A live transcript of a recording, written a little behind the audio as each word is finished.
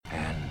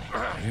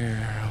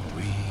Here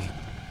we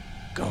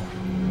go.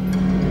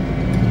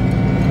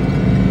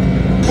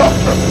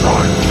 Welcome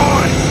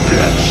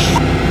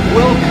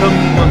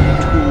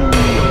to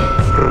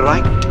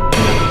Fright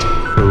Night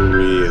for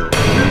Real.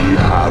 We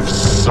have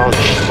such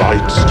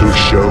sights to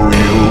show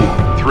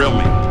you. Thrill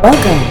me.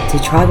 Welcome to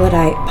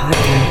Troglodyte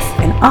Podcast,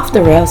 an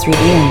off-the-rails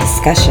review and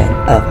discussion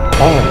of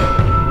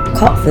horror,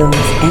 cult films,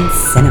 and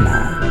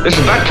cinema. This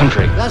is that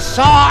country. The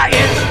Saw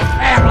is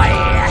family.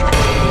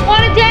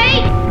 Want a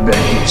date? You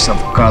better get yourself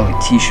a Carly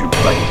t-shirt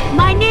buddy.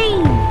 My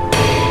name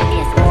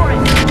is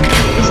Orange.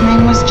 His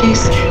name was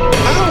Jason.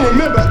 I don't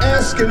remember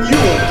asking you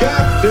a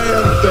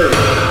goddamn thing.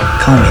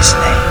 Call me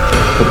Snake.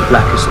 The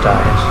blackest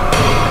eyes.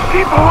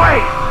 Keep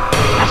away.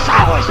 The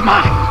Saw is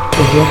mine.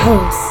 With your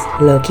hosts,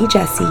 Loki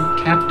Jesse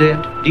Cat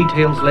dead.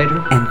 Details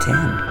later. and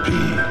Tim. Be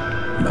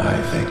my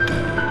victim.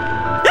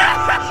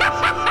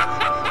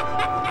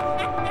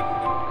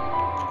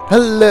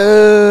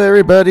 Hello,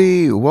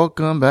 everybody.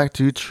 Welcome back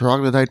to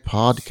Troglodyte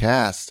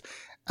Podcast.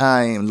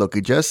 I am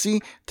Loki Jesse.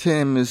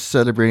 Tim is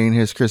celebrating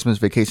his Christmas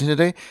vacation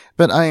today,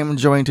 but I am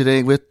joined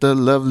today with the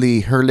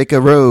lovely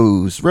Herlika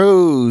Rose.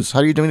 Rose, how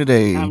are you doing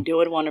today? I'm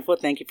doing wonderful.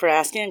 Thank you for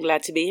asking.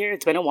 Glad to be here.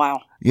 It's been a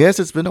while. Yes,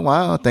 it's been a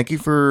while. Thank you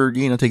for,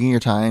 taking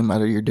your time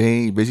out of your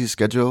day, busy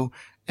schedule,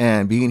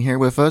 and being here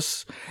with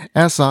us.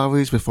 As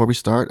always, before we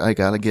start, I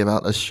gotta give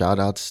out a shout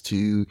outs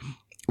to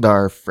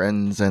our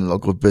friends and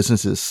local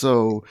businesses.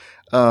 So,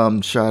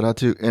 shout out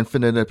to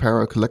Infinite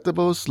Apparel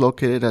Collectibles,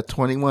 located at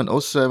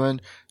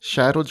 2107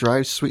 Shadow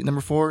Drive, Suite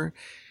number 4.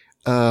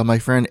 My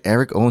friend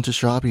Eric owns a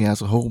shop. He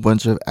has a whole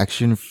bunch of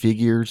action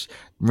figures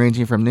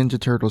ranging from Ninja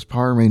Turtles,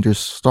 Power Rangers,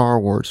 Star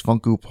Wars,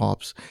 Funko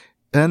Pops.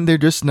 And they're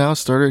just now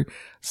started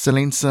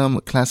selling some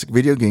classic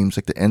video games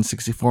like the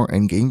N64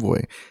 and Game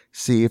Boy.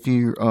 See if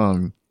you're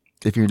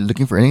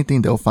looking for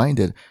anything, they'll find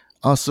it.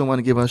 Also want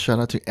to give a shout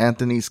out to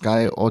Anthony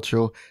Sky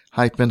Ocho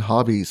Hypen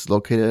Hobbies,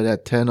 located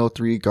at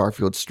 1003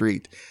 Garfield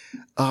Street.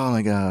 Oh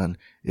my god,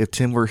 if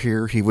Tim were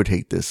here, he would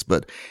hate this,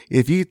 but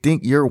if you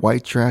think your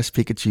white trash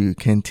Pikachu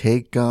can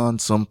take on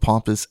some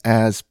pompous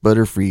ass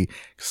Butterfree,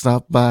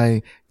 stop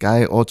by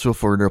Guy Ocho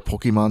for their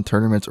Pokemon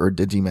tournaments or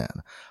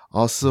Digiman.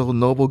 Also,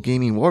 Noble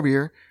Gaming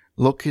Warrior,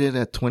 located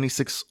at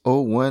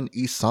 2601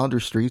 East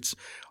Saunders Streets.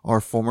 Our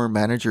former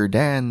manager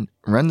Dan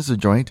runs the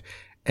joint.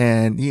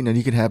 And, you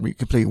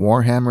can play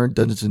Warhammer,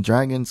 Dungeons and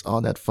Dragons, all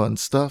that fun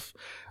stuff.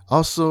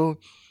 Also,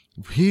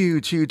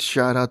 huge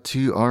shout out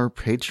to our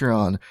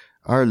Patreon,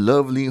 our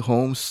lovely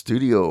home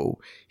studio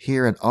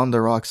here at On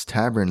the Rocks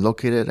Tavern,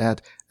 located at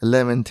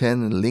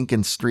 1110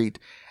 Lincoln Street.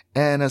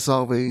 And as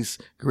always,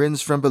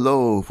 Grins from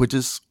Below, which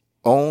is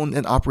owned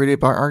and operated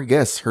by our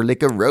guest,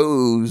 Herlika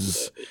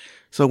Rose.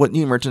 So what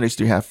new merchandise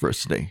do you have for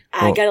us today?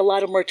 I got a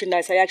lot of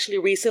merchandise. I actually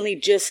recently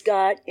just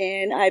got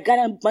in. I've got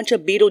a bunch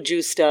of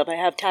Beetlejuice stuff. I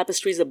have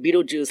tapestries of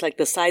Beetlejuice, like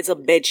the size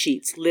of bed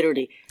sheets,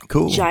 literally.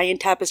 Cool. Giant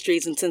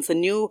tapestries. And since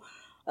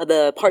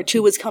the part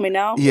 2 is coming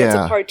out, Yeah. it's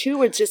a part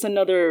 2 or it's just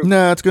another?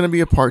 No, it's going to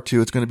be a part 2.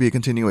 It's going to be a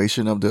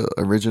continuation of the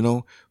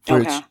original,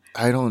 which Okay.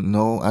 I don't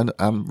know.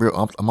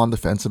 I'm on the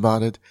fence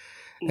about it.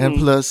 Mm-hmm. And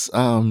plus,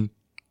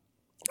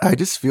 I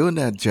just feel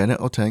that Janet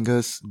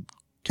Otenga's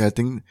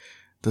getting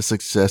the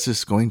success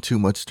is going too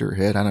much to her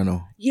head. I don't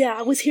know. Yeah,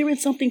 I was hearing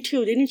something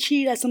too. Didn't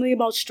she? Something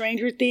about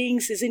Stranger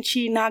Things. Isn't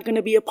she not going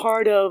to be a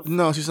part of?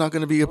 No, she's not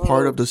going to be a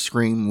part of the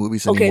Scream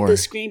movies Okay, anymore. the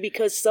Scream,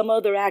 because some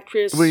other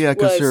actress. Well, yeah,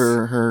 because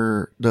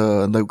was...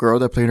 the girl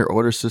that played her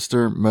older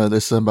sister,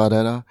 Melissa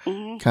Barrera,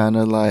 kind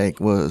of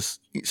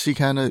she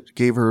kind of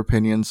gave her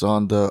opinions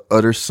on the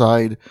other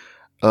side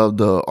of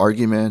the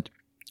argument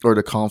or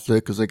the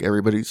conflict, because like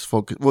everybody's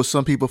focused. Well,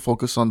 some people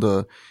focus on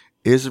the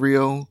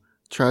Israel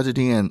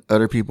tragedy, and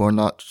other people are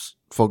not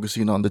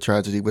focusing on the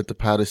tragedy with the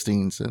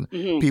Palestinians and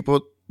people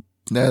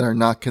that are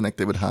not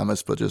connected with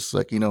Hamas, but just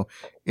like,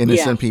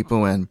 innocent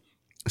people. And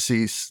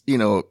sees,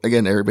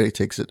 again, everybody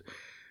takes it.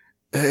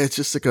 It's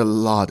just like a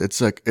lot.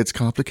 It's like, it's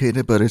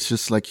complicated, but it's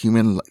just like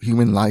human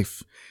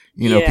life.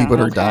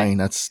 People are dying.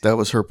 That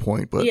was her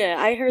point. But yeah,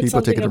 I heard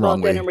people take something it the wrong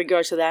about that way. in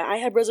regards to that. I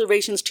have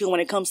reservations too when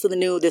it comes to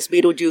this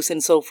Beetlejuice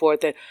and so forth.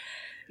 That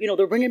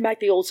they're bringing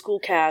back the old school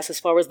cast as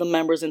far as the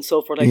members and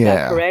so forth like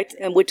that, correct?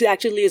 And which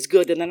actually is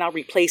good, and they're not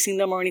replacing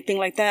them or anything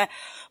like that.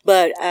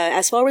 But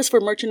as far as for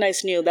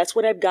merchandise new, that's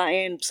what I've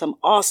gotten. Some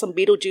awesome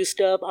Beetlejuice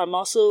stuff.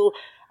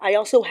 I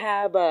also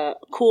have a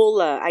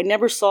cool. I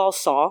never saw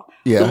Saw.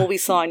 Yeah. The movie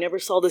Saw. I never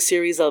saw the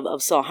series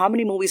of Saw. How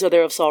many movies are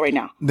there of Saw right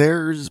now?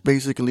 There's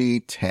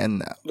basically 10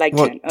 now. 10.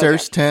 Okay.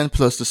 There's 10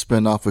 plus the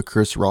spinoff with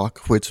Chris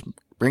Rock, which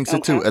brings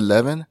it to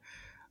 11.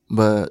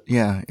 But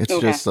yeah, it's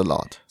just a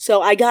lot.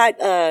 So I got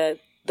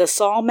the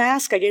Saw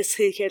mask. I guess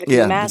he had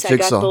a mask. I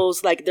got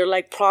those, they're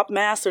like prop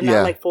masks. They're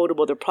not like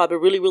foldable. They're probably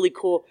really, really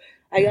cool.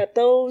 I got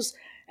those.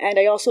 And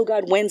I also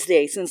got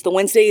Wednesday, since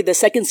the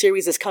second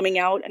series is coming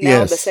out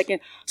now,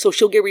 so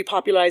she'll get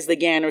repopularized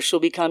again, or she'll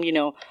become,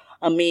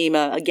 a meme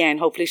again.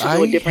 Hopefully she'll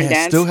do a different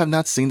dance. I still have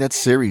not seen that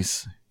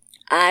series.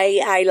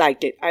 I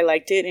liked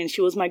it. And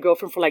she was my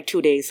girlfriend for like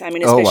 2 days. I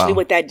mean, especially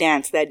with that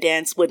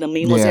dance where the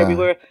meme was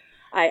everywhere.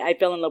 I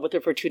fell in love with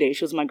her for 2 days.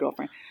 She was my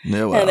girlfriend.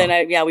 No, wow. And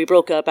then we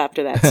broke up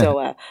after that.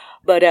 So,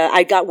 but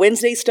I got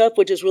Wednesday stuff,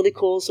 which is really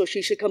cool. So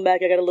she should come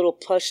back. I got a little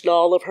plush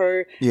doll of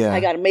her. Yeah. I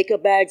got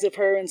makeup bags of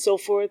her and so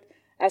forth.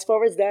 As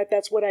far as that,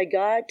 that's what I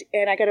got.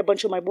 And I got a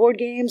bunch of my board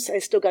games. I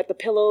still got the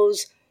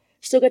pillows,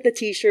 still got the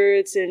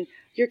t-shirts and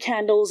your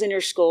candles and your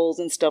skulls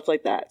and stuff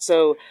like that.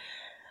 So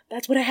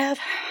that's what I have.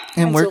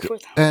 And so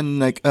forth. And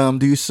like,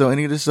 do you sell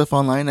any of this stuff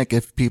online? Like,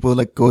 if people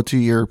like go to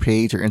your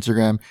page or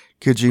Instagram,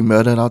 could you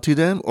mail that out to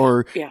them?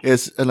 Or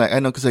is like, I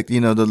know, cause like,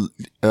 the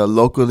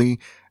locally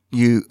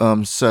you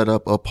set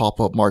up a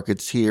pop-up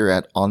markets here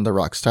at On the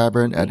Rocks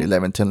Tavern at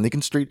 1110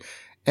 Lincoln Street.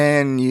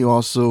 And you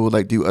also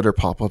like do other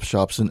pop-up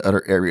shops in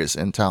other areas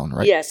in town,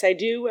 right? Yes, I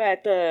do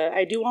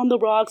I do On the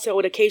Rocks. I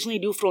would occasionally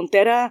do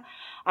Frontera.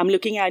 I'm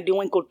looking at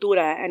doing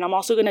Cultura, and I'm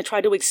also going to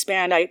try to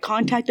expand. I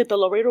contacted the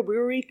Laredo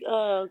Brewery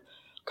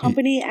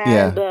company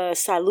and the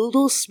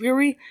Saludos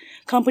Brewery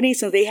company,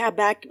 since they have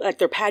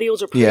their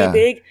patios are pretty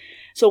big.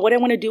 So what I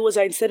want to do is,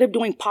 instead of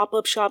doing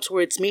pop-up shops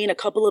where it's me and a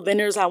couple of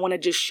vendors, I want to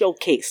just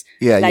showcase.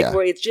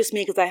 Where it's just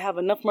me, because I have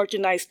enough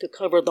merchandise to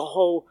cover the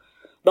whole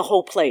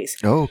place.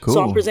 Oh, cool.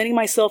 So I'm presenting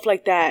myself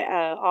like that.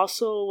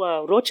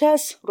 Also,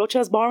 Rocha's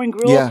Bar and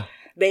Grill. Yeah.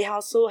 They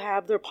also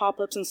have their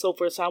pop-ups and so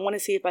forth. So I want to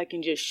see if I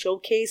can just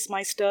showcase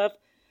my stuff.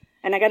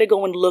 And I got to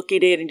go and look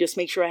at it and just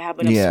make sure I have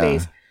enough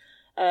space.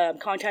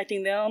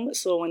 Contacting them.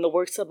 So in the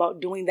works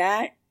about doing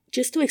that,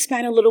 just to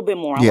expand a little bit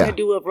more. I want to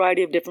do a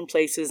variety of different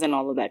places and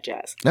all of that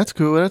jazz. That's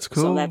cool. That's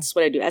cool. So that's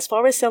what I do. As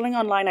far as selling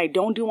online, I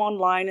don't do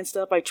online and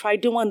stuff. I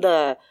tried doing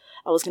I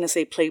was going to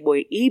say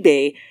Playboy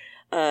eBay,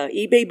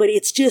 but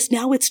it's just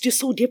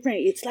so different.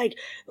 It's like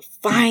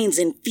fines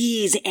and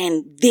fees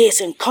and this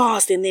and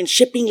cost and then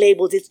shipping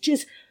labels. It's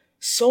just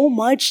so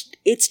much.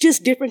 It's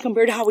just different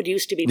compared to how it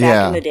used to be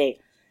back in the day.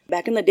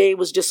 Back in the day, it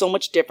was just so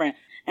much different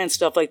and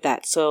stuff like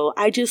that. So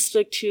I just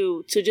stick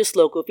to just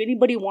local. If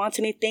anybody wants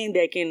anything,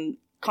 they can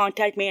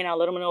contact me and I'll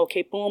let them know,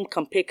 okay, boom,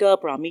 come pick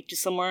up or I'll meet you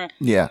somewhere.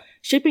 Yeah.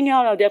 Shipping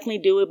out, I'll definitely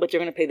do it, but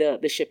you're going to pay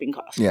the shipping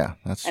cost. Yeah,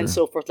 that's true. And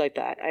so forth like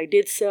that. I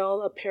did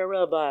sell a pair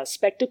of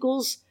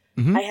spectacles.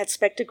 Mm-hmm. I had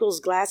spectacles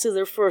glasses.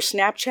 They're for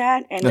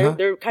Snapchat, and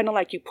they're kind of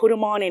like you put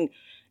them on and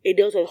it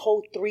does a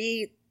whole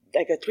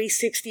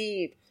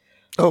 360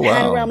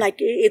 panorama. Like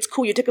it's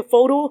cool. You take a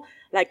photo,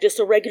 like just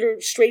a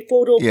regular straight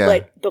photo,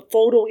 but the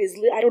photo is,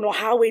 I don't know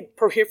how it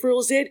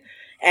peripherals it,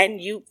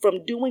 and you,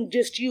 from doing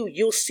just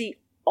you'll see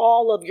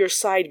all of your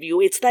side view.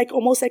 It's like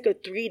almost like a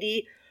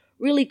 3D,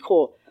 really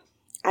cool.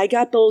 I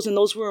got those, and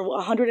those were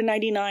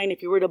 $199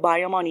 if you were to buy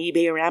them on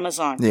eBay or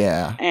Amazon.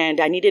 Yeah. And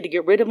I needed to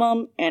get rid of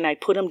them, and I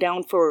put them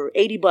down for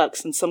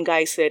 $80. And some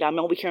guy said, I'm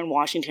over here in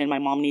Washington. My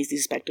mom needs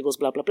these spectacles,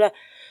 blah, blah, blah.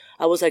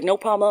 I was like, no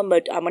problem,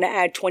 but I'm going to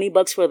add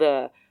 $20 for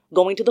the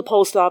going to the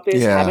post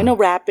office, having to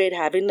wrap it,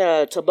 having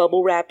to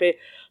bubble wrap it,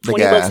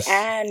 $20,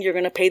 and you're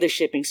going to pay the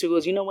shipping. So he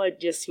goes, you know what?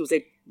 He was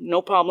like,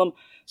 no problem.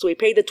 So we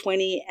paid the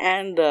 $20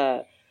 and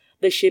the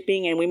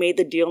shipping, and we made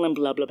the deal and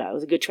blah, blah, blah. It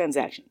was a good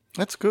transaction.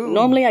 That's cool.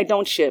 Normally I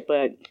don't ship,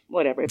 but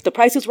whatever. If the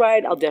price is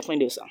right, I'll definitely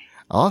do so.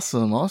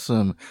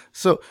 Awesome.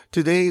 So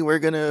today we're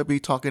going to be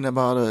talking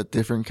about a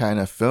different kind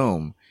of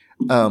film.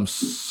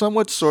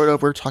 Somewhat sort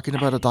of, we're talking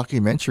about a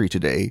documentary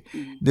today.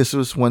 Mm-hmm. This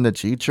was one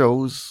that you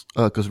chose,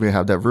 because we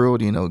have that rule,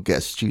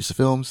 guests choose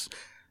films.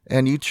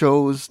 And you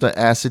chose The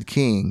Acid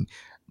King,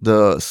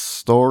 the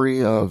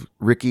story of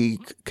Ricky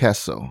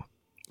Kasso.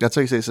 That's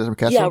how you say it,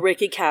 Kasso? Yeah,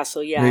 Ricky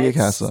Kasso. Yeah, Ricky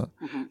Kasso.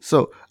 Mm-hmm.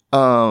 So,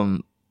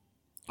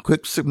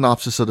 quick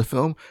synopsis of the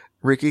film.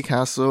 Ricky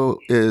Kasso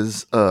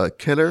is a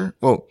killer.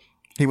 Well,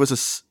 he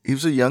was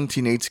a young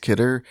teenage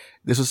killer.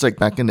 This was like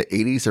back in the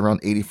 80s, around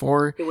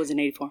 84. It was in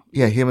 84.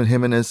 Yeah, him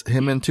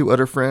and two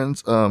other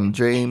friends,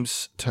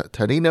 James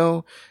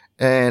Tarino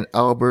and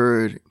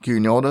Albert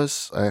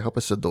Quinones. I hope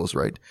I said those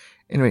right.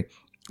 Anyway,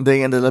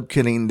 they ended up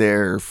killing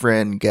their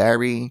friend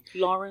Gary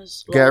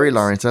Lawrence.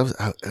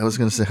 I was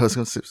gonna say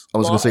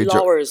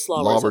Lawrence.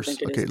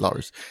 Okay,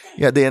 Lawrence.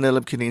 Yeah, they ended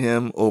up killing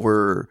him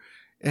over.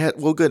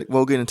 We'll get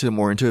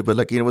more into it,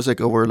 but it was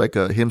like over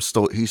he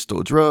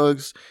stole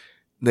drugs.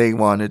 They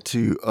wanted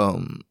to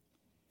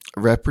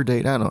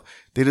repredate. I don't know.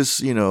 They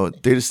just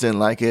didn't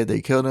like it.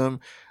 They killed him.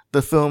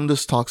 The film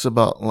just talks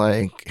about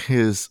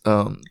his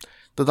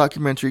the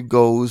documentary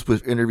goes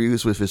with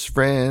interviews with his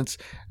friends,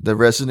 the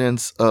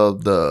residents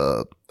of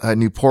the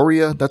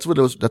Newporia. That's what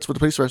the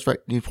place was, right?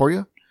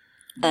 Newporia?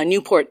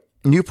 Newport.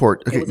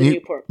 Okay. It was in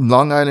Newport.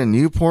 Long Island,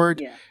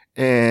 Newport. Yeah.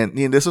 And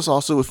this was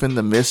also within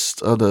the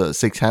midst of the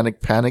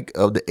satanic panic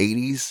of the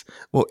 80s.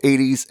 Well,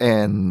 80s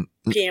and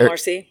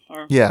PMRC.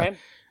 Right?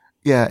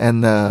 Yeah,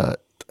 and I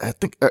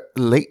think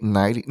early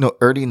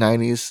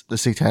 90s, the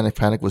satanic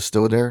panic was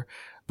still there.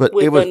 But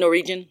with it was the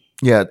Norwegian?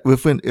 Yeah,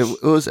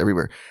 it was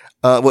everywhere.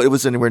 It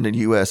was anywhere in the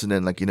U.S. and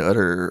then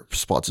other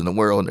spots in the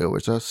world.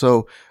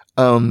 So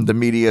the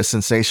media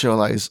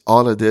sensationalized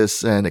all of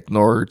this and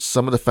ignored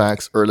some of the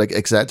facts or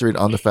exaggerated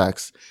on the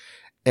facts.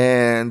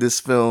 And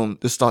this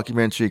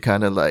documentary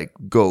kind of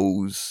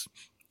goes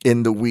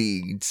in the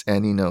weeds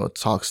and,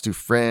 talks to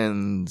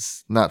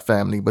friends, not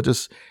family, but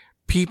just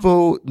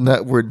people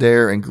that were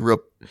there and grew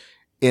up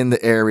in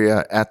the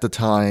area at the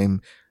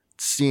time,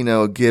 you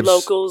know, gives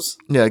locals.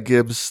 Yeah,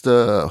 gives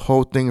the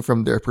whole thing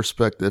from their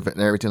perspective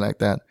and everything like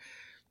that.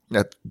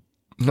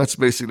 That's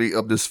basically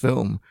of this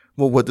film.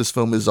 Well, what this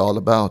film is all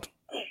about.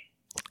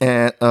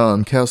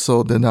 And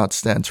Kelso did not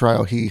stand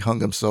trial. He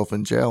hung himself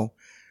in jail.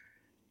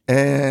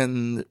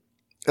 And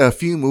a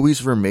few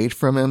movies were made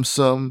from him.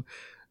 Some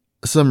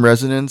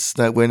residents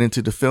that went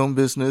into the film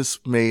business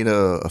made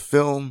a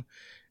film,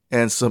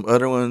 and some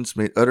other ones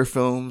made other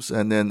films,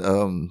 and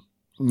then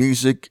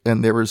music.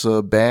 And there was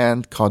a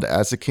band called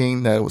As a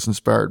King that was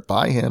inspired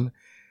by him,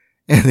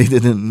 and they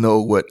didn't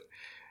know,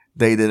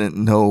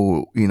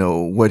 you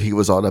know, what he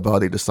was all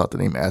about. They just thought the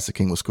name As a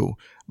King was cool.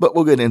 But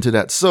we'll get into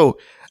that. So,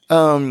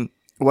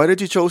 why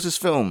did you choose this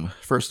film,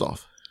 first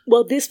off?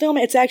 Well, this film,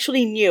 it's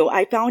actually new.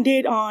 I found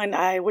it on,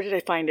 where did I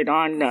find it?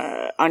 On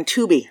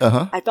Tubi.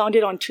 Uh-huh. I found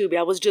it on Tubi.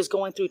 I was just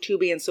going through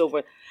Tubi and so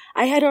forth.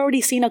 I had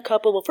already seen a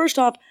couple. Well, first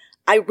off,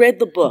 I read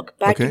the book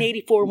back in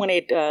 84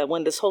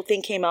 when this whole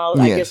thing came out.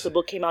 Yes. I guess the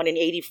book came out in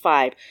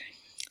 85.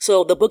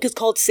 So the book is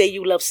called Say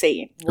You Love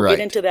Satan. We'll get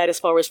into that as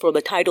far as for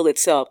the title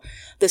itself.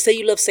 The Say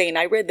You Love Satan.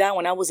 I read that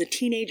when I was a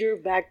teenager,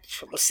 back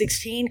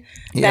 16,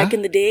 back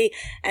in the day.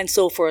 And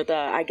so forth.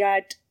 I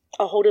got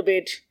a hold of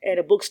it at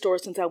a bookstore,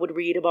 since I would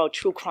read about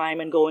true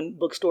crime and go in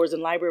bookstores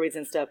and libraries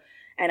and stuff.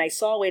 And I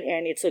saw it,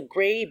 and it's a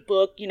gray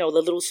book, you know,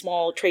 the little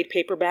small trade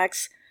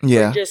paperbacks.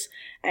 Yeah.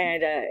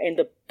 And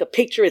the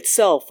picture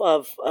itself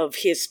of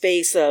his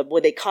face,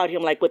 where they caught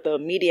him like with the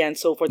media and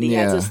so forth. He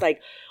has this like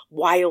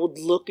wild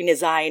look in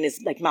his eye, and his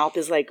like mouth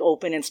is like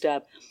open and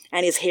stuff.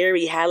 And his hair,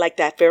 he had like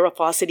that Farrah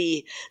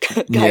Fawcett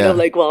kind of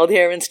like wild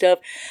hair and stuff.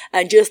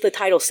 And just the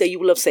title, Say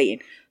You Love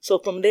Satan. So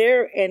from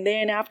there, and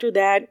then after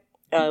that,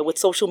 with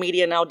social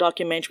media now,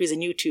 documentaries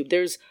and YouTube,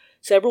 there's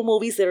several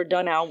movies that are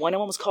done now. One of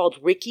them is called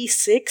Ricky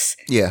Six.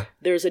 Yeah.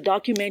 There's a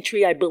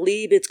documentary, I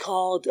believe it's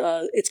called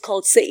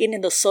Satan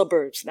in the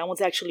Suburbs. That one's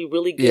actually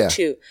really good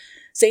too.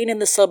 Satan in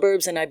the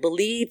Suburbs, and I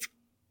believe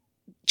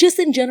just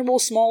in general,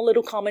 small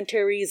little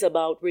commentaries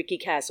about Ricky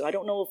Castro. I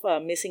don't know if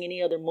I'm missing any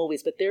other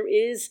movies, but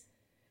there's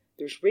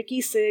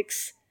Ricky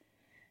Six,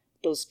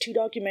 those two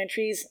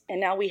documentaries,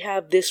 and now we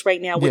have this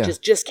right now,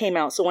 which just came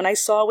out. So when I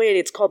saw it,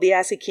 it's called The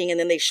Acid King, and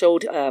then they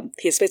showed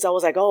his face. I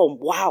was like, oh,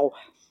 wow.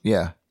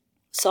 Yeah.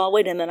 Saw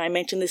it, and then I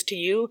mentioned this to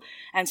you,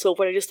 and so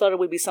forth. I just thought it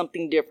would be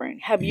something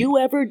different. Have you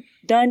ever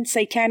done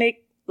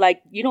satanic,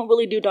 like, you don't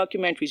really do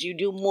documentaries, you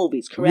do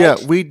movies,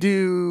 correct? Yeah, we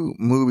do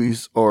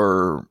movies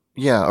or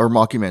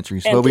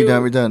mockumentaries, but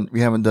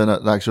we haven't done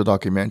an actual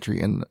documentary.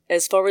 And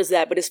as far as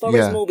that, but as far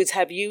as movies,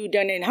 have you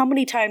done it? How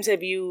many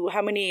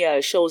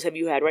shows have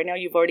you had? Right now,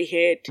 you've already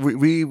hit.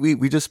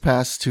 We just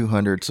passed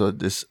 200. So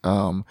this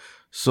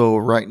so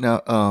right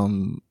now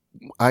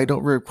I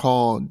don't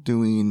recall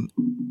doing.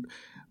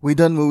 We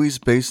done movies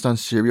based on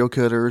serial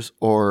killers,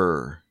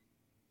 or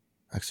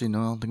actually no,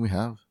 I don't think we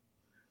have.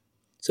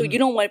 So you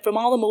don't want, from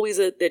all the movies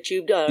that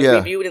you've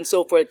reviewed and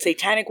so forth,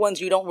 satanic ones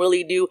you don't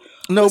really do.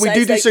 No, we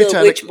do like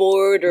satanic. The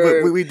Witchboard,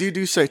 or we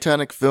do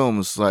satanic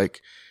films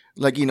like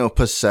you know,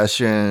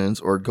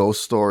 possessions or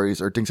ghost stories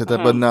or things like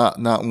that, but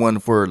not one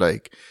for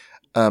like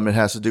it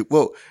has to do.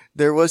 Well,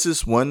 there was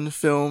this one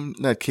film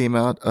that came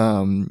out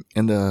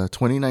in the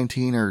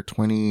 2019 or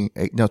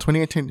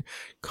 2018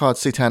 called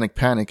Satanic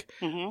Panic,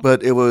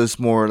 but it was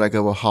more like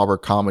of a horror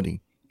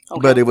comedy.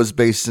 Okay. But it was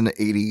based in the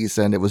 80s,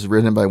 and it was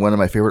written by one of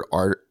my favorite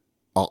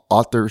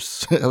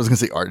authors. I was going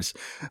to say artists.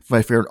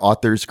 My favorite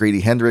authors,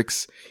 Grady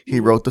Hendrix. He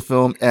wrote the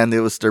film, and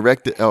it was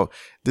directed. Oh,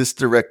 this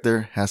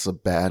director has a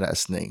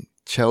badass name.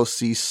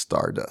 Chelsea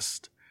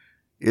Stardust.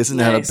 Isn't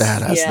that a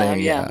badass name?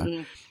 Yeah.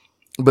 Mm.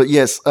 But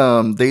yes,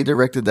 they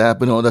directed that,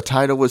 but no, the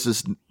title was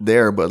just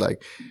there, but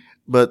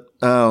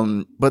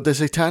the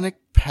Satanic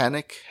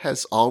Panic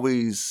has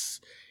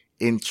always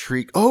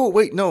intrigued. Oh,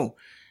 wait, no.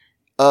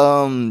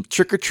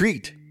 Trick or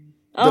Treat.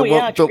 Oh,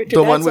 Trick or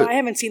Treat. I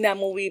haven't seen that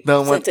movie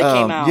since it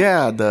came out.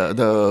 Yeah,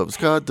 it's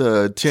called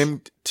the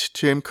Tim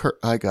Curry.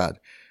 I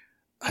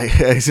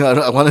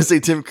want to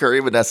say Tim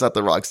Curry, but that's not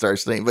the rock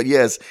star's name. But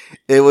yes,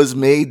 it was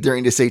made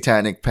during the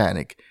Satanic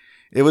Panic.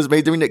 It was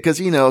made during it because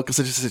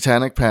the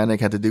Satanic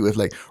Panic had to do with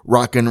like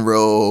rock and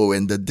roll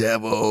and the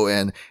devil,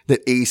 and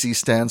the AC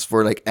stands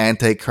for like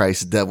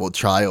Antichrist, Devil,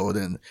 Child,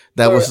 and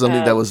that was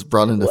something that was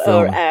brought in the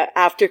film. Or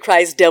After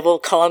Christ, Devil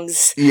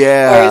Comes.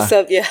 Yeah. Or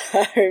something. Yeah,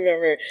 I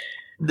remember.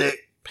 The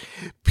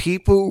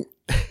people,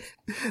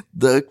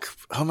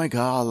 oh my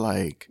God,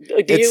 like.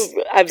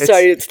 I'm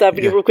sorry to stop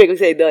you real quick and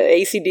say the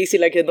AC/DC,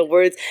 like in the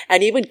words,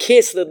 and even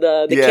KISS,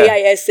 the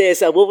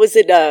KISS, what was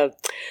it?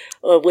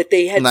 What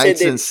they had Knights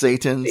said. And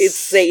Satans. It's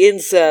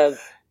Satan's, I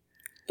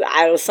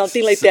don't know,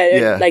 something like that.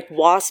 Yeah. Like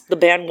Wasp, the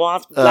band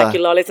Wasp, Black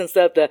Lawless and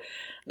stuff.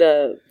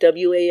 The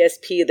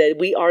WASP, that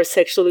we are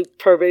sexually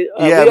perverted.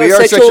 We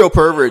are sexual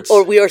perverts.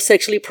 Or we are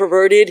sexually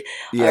perverted.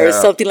 Or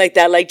something like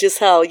that. Like just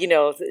how,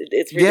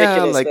 it's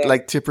ridiculous. Yeah,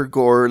 like Tipper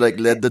Gore, like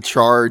led the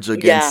charge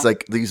against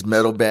like these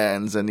metal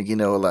bands. And,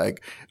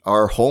 like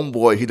our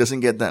homeboy, he doesn't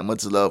get that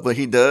much love, but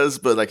he does,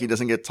 but like he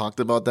doesn't get talked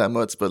about that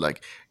much. But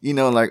like,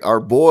 like our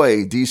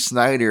boy, Dee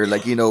Snider,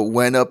 like,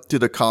 went up to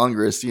the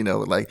Congress,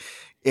 like,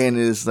 in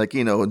his like,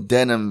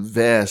 denim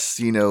vest,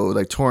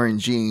 like torn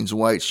jeans,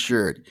 white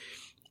shirt,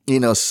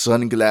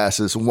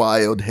 sunglasses,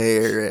 wild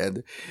hair,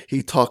 and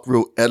he talked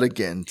real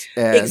elegant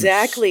and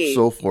exactly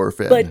so forth.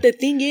 But the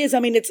thing is,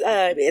 I mean, it's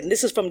and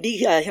this is from D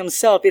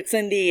himself. It's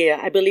in the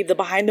I believe the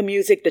Behind the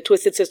Music, the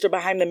Twisted Sister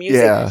Behind the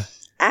Music. Yeah.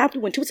 After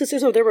when Twisted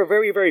Sister, they were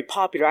very, very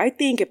popular. I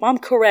think if I'm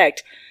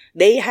correct,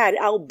 they had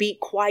outbeat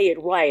Quiet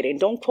Riot, and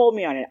don't quote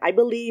me on it. I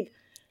believe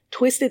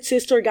Twisted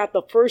Sister got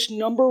the first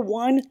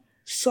 #1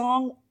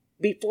 song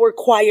before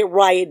Quiet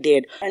Riot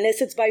did, unless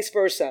it's vice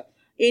versa.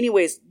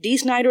 Anyways, Dee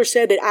Snider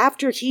said that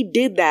after he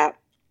did that,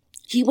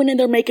 he went in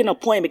there making a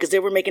point because they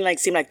were making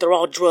seem like they're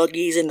all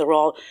druggies and they're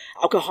all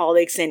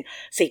alcoholics and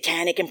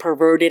satanic and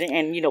perverted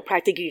and,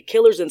 practically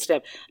killers and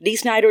stuff. Dee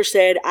Snider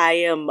said, I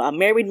am a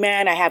married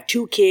man. I have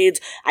 2 kids.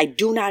 I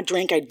do not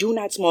drink. I do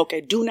not smoke.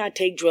 I do not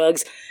take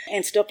drugs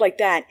and stuff like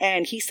that.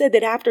 And he said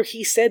that after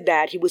he said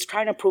that, he was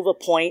trying to prove a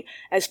point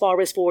as far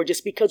as for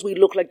just because we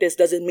look like this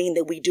doesn't mean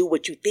that we do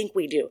what you think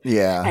we do.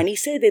 Yeah. And he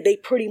said that they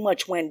pretty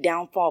much went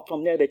downfall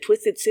from there. The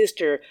Twisted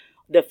Sister,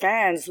 the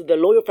fans, the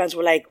loyal fans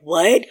were like,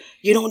 what?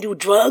 You don't do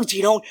drugs?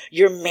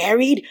 You're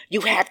married? You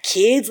have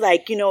kids?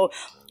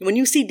 When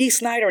you see Dee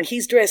Snider and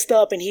he's dressed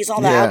up and he's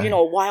on the,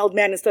 wild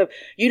man and stuff,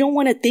 you don't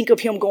want to think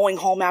of him going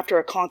home after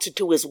a concert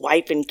to his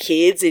wife and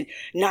kids and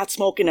not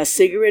smoking a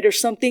cigarette or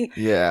something.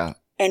 Yeah.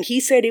 And he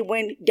said it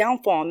went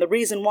downfall. And the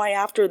reason why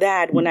after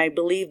that, when I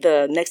believe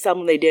the next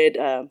album they did,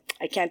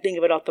 I can't think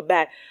of it off the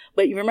bat,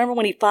 but you remember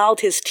when he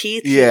filed his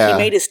teeth? Yeah. He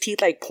made his teeth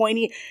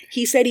pointy.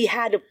 He said he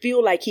had to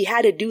feel like he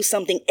had to do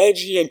something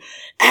edgy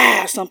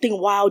and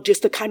something wild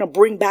just to kind of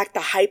bring back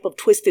the hype of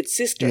Twisted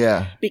Sister.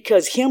 Yeah.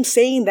 Because him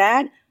saying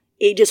that,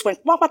 it just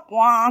went wonk, wonk,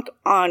 wonk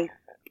on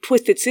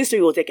Twisted Sister.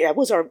 He was like, that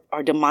was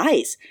our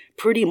demise,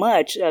 pretty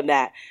much of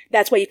that.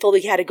 That's why he felt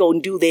he had to go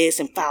and do this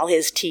and file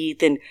his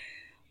teeth and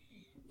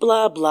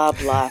blah, blah,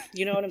 blah.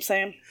 You know what I'm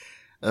saying?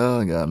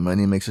 Oh, God.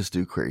 Money makes us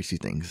do crazy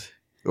things.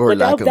 Or but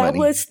lack of money.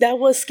 That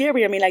was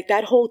scary. I mean,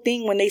 that whole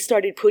thing when they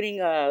started putting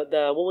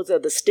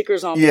the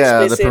stickers on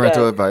the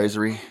parental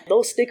advisory,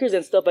 those stickers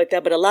and stuff like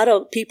that. But a lot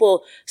of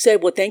people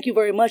said, "Well, thank you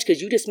very much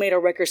because you just made our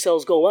record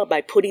sales go up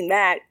by putting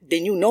that.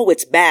 Then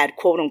it's bad,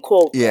 quote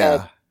unquote,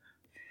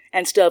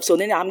 and stuff. So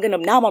then I'm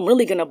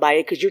really gonna buy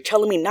it because you're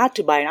telling me not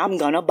to buy it. I'm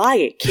gonna buy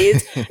it,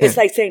 kids. It's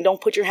like saying don't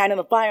put your hand in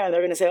the fire, and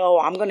they're gonna say, oh,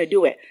 I'm gonna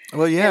do it.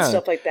 Well, yeah, and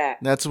stuff like that.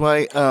 That's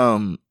why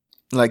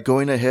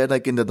going ahead,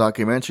 in the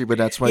documentary, but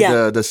that's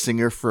why the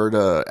singer for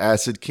the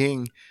Acid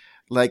King,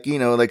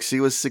 she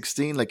was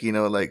 16,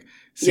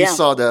 she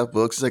saw that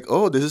book. She's like,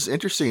 oh, this is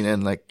interesting.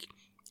 And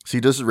she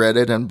just read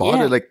it and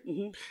bought it.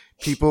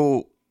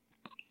 People,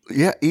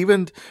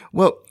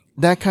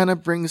 that kind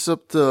of brings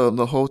up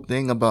the whole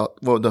thing about,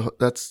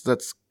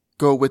 let's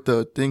go with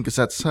the thing. Cause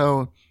that's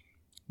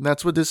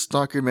what this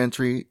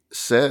documentary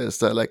says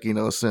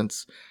that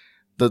since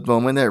the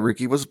moment that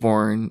Ricky was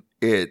born,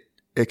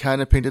 it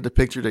kind of painted the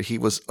picture that he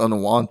was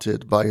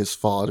unwanted by his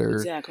father.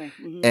 Exactly.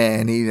 Mm-hmm.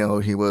 And,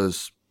 he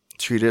was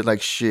treated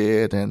like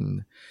shit.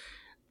 And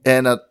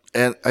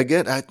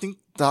again, I think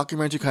the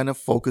documentary kind of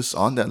focused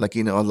on that.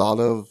 A lot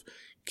of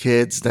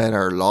kids that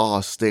are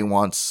lost,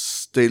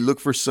 they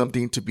look for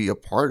something to be a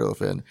part of.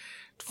 And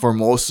for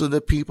most of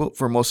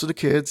the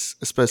kids,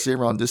 especially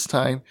around this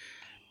time,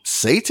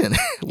 Satan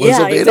was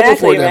available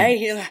for them.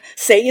 Right?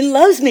 Satan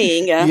loves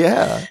me.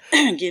 Yeah.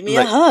 Give me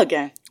a hug.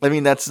 I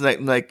mean, that's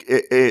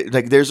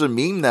there's a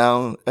meme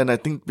now, and I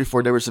think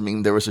before there was a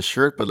meme, there was a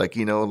shirt, but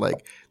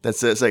that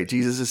says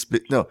Jesus is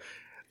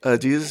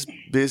Jesus is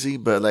busy,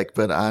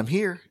 but I'm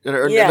here.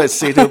 Or let's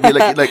say they'll be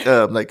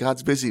like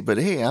God's busy, but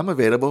hey, I'm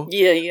available.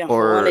 Yeah.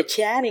 Or I want to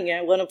chatting.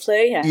 I want to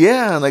play.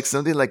 Yeah,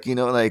 something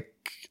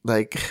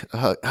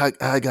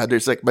God,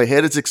 there's my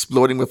head is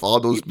exploding with all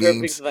those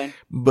memes,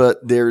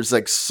 but there's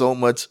so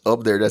much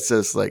up there that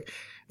says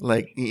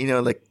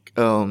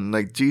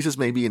Jesus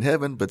may be in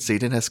heaven, but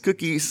Satan has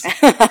cookies.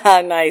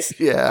 Nice.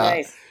 Yeah.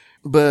 Nice.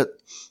 But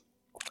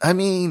I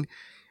mean,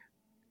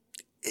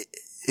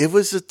 it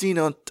was just, I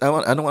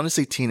don't want to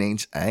say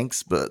teenage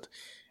angst, but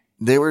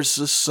there was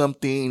just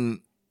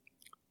something,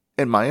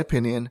 in my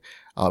opinion,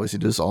 obviously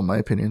this is all my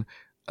opinion,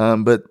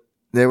 but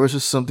there was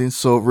just something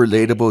so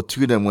relatable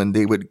to them when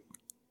they would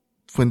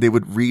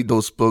read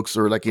those books,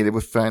 or they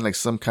would find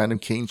some kind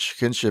of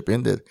kinship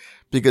in it,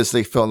 because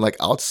they felt like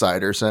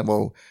outsiders.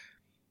 And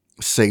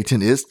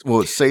Satan is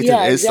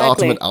the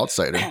ultimate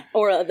outsider.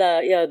 Or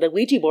the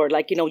Ouija board,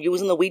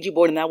 using the Ouija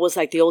board, and that was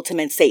the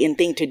ultimate Satan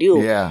thing to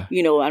do. Yeah.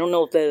 I don't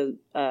know if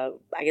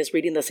I guess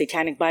reading the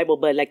Satanic Bible,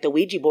 but the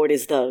Ouija board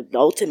is the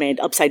ultimate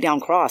upside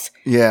down cross.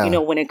 Yeah.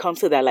 When it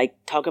comes to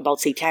that, talk about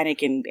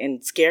satanic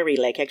and scary,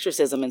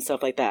 exorcism and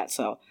stuff like that.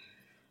 So,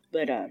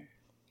 but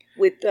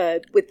with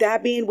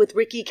that being with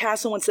Ricky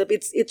Castle and stuff,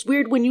 it's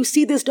weird when you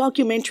see this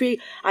documentary.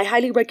 I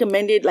highly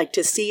recommend it,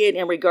 to see it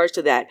in regards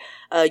to that.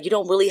 You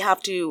don't really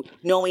have to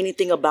know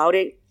anything about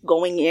it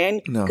going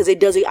in, because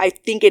I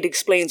think it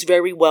explains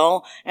very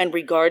well in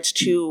regards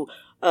to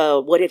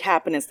what had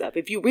happened and stuff.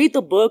 If you read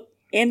the book,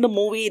 in the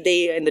movie,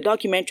 in the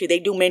documentary, they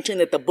do mention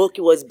that the book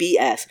was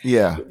BS.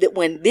 Yeah. That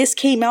when this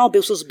came out,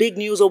 this was big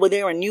news over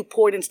there in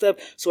Newport and stuff.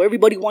 So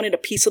everybody wanted a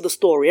piece of the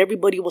story.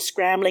 Everybody was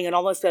scrambling and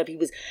all that stuff. He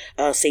was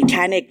a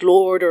satanic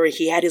lord, or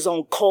he had his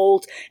own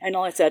cult and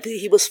all that stuff.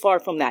 He was far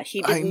from that.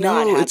 He did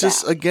not have it's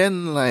just,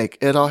 again, like,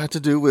 it all had to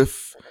do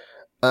with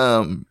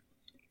a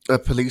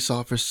police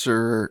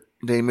officer.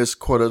 They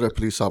misquoted a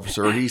police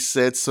officer, or he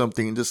said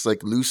something just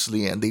like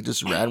loosely, and they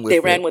just ran with it. They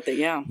ran with it,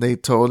 yeah. They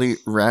totally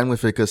ran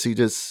with it because he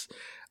just,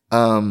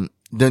 the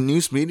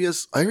news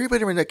media's,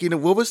 everybody ran like,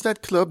 what was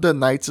that club, the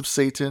Knights of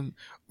Satan,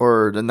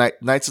 or the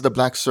Knights of the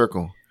Black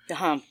Circle?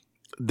 Uh-huh.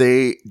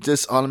 They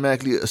just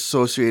automatically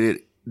associated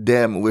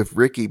them with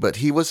Ricky, but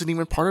he wasn't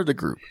even part of the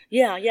group.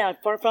 Yeah,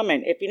 far from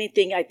it. If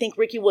anything, I think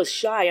Ricky was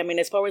shy. I mean,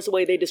 as far as the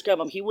way they describe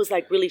him, he was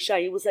like really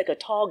shy. He was like a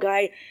tall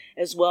guy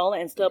as well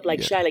and stuff,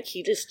 like shy. Like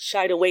he just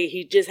shied away.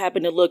 He just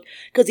happened to look,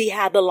 because he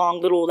had the long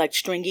little like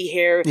stringy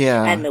hair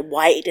and the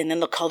white and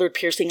then the colored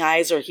piercing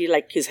eyes, or he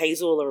like his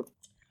hazel or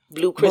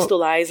blue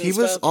crystal eyes and he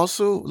stuff. Was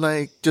also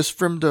like, just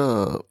from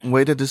the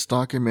way that this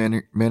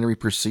documentary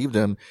perceived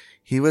him,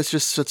 he was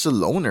just such a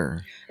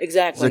loner.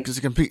 Exactly. Like, it's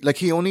a complete, like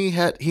he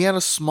had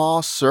a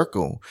small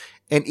circle,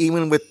 and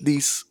even with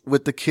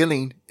the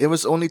killing, it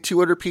was only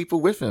 2 other people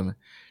with him.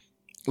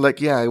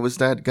 Like, yeah, it was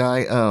that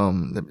guy.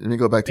 Let me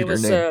go back to their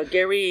name. It was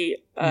Gary.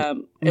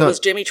 It was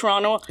Jimmy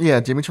Toronto. Yeah,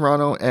 Jimmy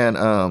Toronto,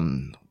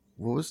 and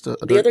what was the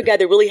other guy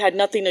that really had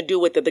nothing to do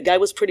with it? The guy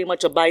was pretty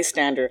much a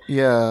bystander.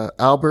 Yeah,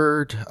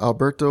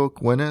 Alberto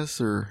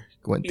Guenes or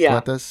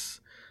Guentes.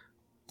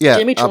 Yeah,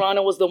 Jimmy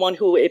Toronto was the one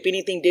who, if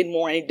anything, did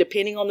more. And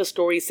depending on the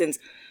story, since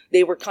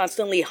they were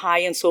constantly high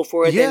and so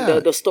forth,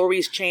 and the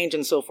stories change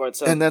and so forth.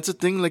 So. And that's the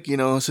thing, like,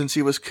 since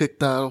he was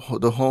kicked out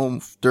of the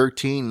home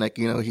 13, like,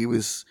 he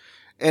was,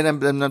 and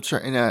I'm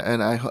trying,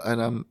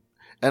 and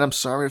I'm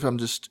sorry if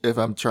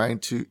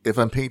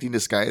I'm painting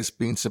this guy as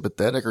being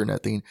sympathetic or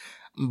nothing,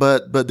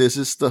 but this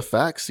is the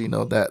facts,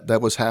 that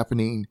was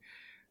happening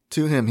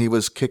to him. He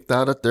was kicked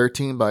out at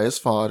 13 by his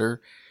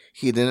father.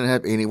 He didn't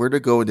have anywhere to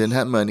go, didn't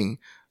have money.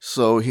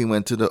 So he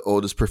went to the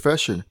oldest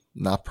profession,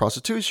 not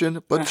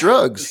prostitution, but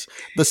drugs.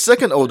 The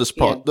second oldest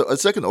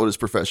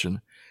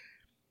profession.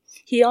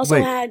 He also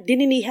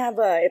didn't he have,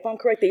 if I'm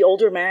correct, the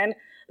older man?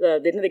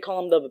 Didn't they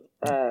call him the?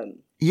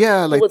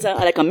 Like, was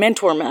like a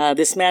mentor.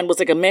 This man was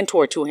like a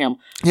mentor to him.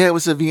 Yeah, it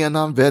was a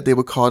Vietnam vet. They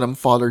would call him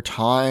Father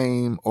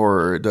Time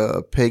or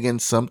the pagan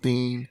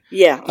something.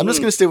 Yeah, I'm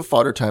just gonna stay with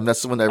Father Time.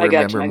 That's the one I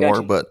remember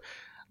more.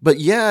 But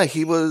yeah,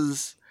 he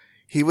was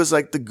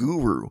like the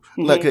guru.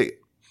 Mm-hmm.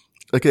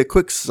 Like a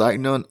quick side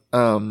note,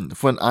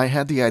 when I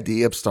had the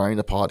idea of starting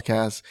the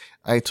podcast,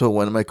 I told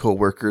one of my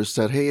coworkers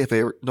that, hey,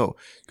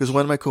 because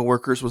one of my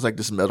coworkers was like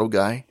this metal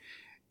guy,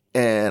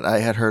 and I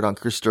had heard on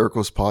Chris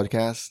Jericho's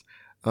podcast,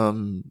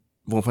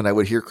 when I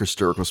would hear Chris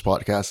Jericho's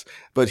podcast,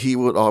 but he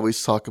would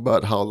always talk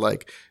about how,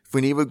 like,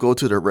 when he would go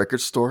to the record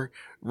store,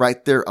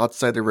 right there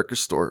outside the record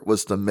store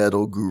was the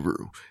metal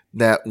guru.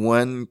 That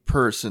one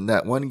person,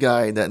 that one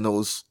guy that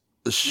knows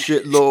a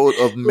shitload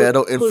of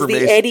metal information.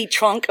 Who's the Eddie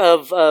Trunk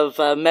of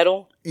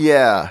metal?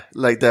 Yeah,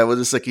 like that was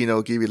just like,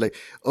 give you like,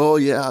 oh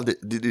yeah,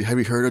 have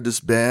you heard of this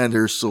band?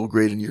 They're so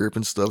great in Europe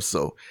and stuff.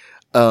 So,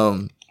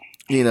 like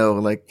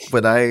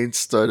when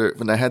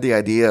I had the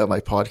idea of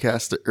my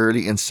podcast, the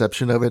early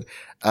inception of it,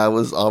 I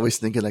was always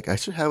thinking like I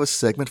should have a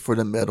segment for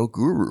the metal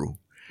guru.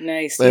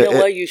 Nice. You know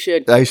what? You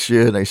should. I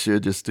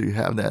should just to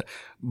have that.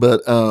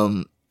 But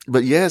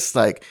yes,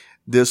 like,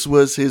 this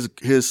was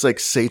his like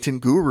Satan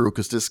guru,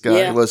 because this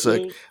guy was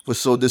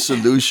so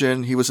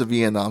disillusioned. He was a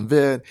Vietnam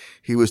vet.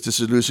 He was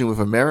disillusioned with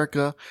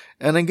America,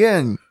 and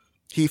again,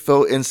 he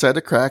fell inside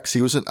the cracks.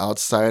 He was an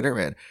outsider,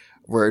 and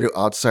where do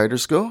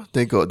outsiders go?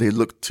 They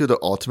look to the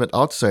ultimate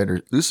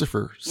outsider: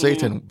 Lucifer,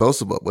 Satan,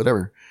 Beelzebub,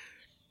 whatever.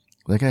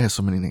 That guy has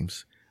so many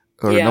names.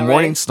 Or the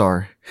Morning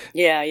Star.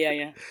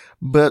 Yeah.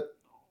 But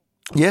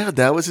yeah,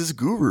 that was his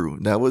guru.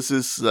 That was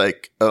his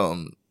like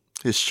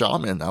his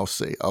shaman,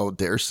 I'll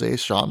dare say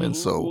shaman.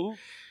 So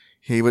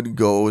he would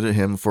go to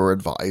him for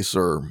advice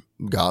or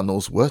God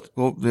knows what.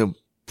 Well,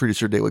 pretty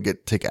sure they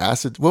would take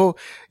acid. Well,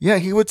 yeah,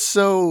 he would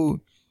sell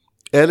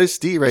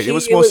LSD, right? It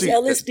was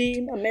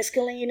LSD,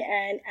 mescaline,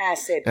 and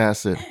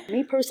acid.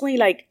 Me personally,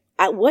 like,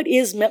 what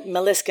is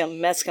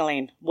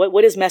mescaline?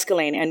 What is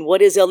mescaline, and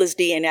what is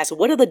LSD and acid?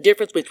 What are the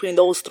difference between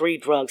those 3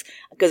 drugs?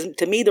 Because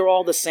to me, they're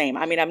all the same.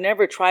 I mean, I've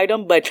never tried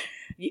them, but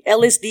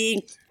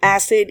LSD,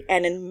 acid,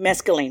 and then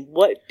mescaline.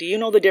 What do you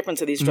know the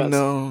difference of these drugs?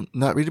 No,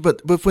 not really.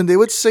 But when they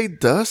would say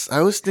dust,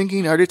 I was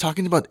thinking, are they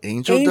talking about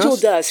angel dust? Angel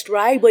dust,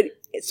 right? But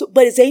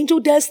is angel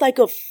dust like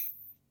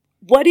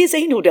what is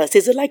angel dust?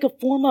 Is it like a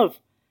form of,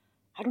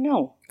 I don't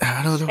know.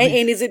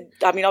 And is it,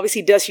 I mean,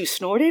 obviously dust you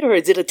snorted, or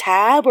is it a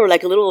tab, or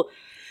like a little...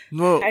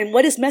 No. And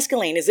what is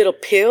mescaline? Is it a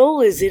pill?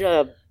 Is it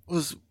a...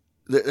 Let's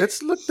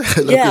look that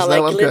up, because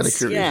now I'm kind of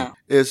curious. Yeah.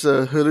 It's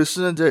a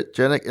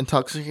hallucinogenic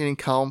intoxicating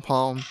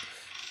compound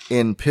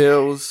in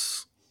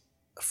pills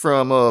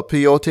from a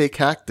peyote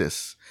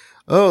cactus.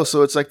 Oh,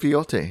 so it's like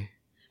peyote.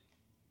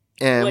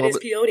 And what is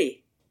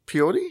peyote?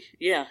 Peyote?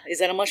 Yeah. Is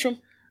that a mushroom?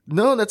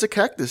 No, that's a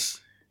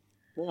cactus.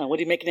 What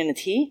do you make it in a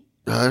tea?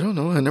 I don't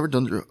know. I never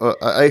done.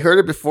 I heard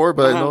it before,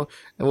 but I know.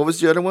 And what was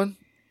the other one?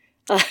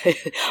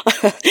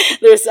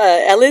 There's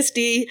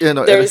LSD,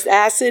 there's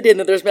acid, and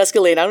then there's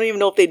mescaline. I don't even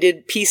know if they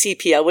did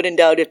PCP. I wouldn't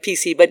doubt if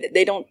PC, but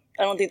they don't.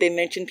 I don't think they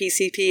mentioned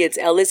PCP. It's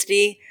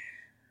LSD,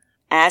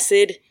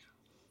 acid,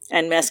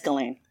 and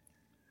mescaline.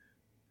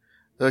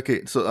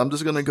 Okay, so I'm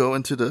just gonna go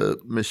into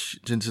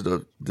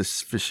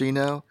this machine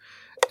now,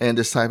 and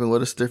just type in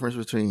what is the difference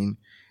between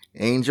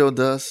angel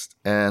dust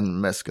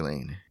and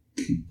mescaline.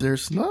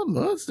 There's not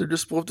much. They're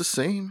just both the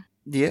same.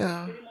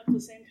 Yeah. Pretty much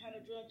the same kind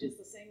of drug, just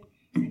the same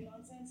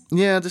nonsense.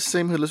 Yeah, the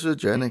same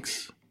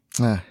hallucinogenics.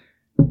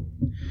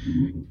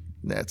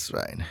 That's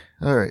fine.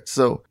 All right.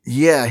 So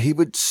yeah, he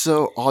would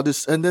sell all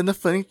this, and then the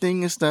funny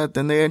thing is that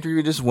then they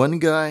interviewed this one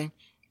guy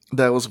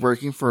that was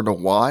working for the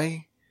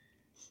Y.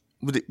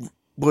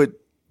 But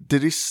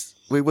did he?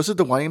 Wait, was it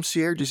the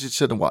YMCA or did you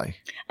say the Y?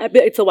 I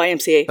bet it's the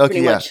YMCA. Okay,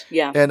 pretty much.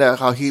 Yeah. And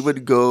how he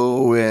would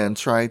go and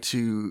try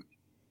to,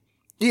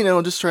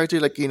 just try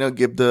to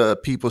give the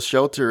people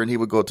shelter, and he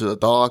would go to the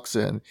docks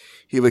and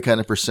he would kind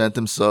of present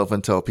himself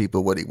and tell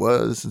people what he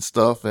was and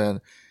stuff, and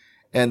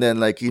then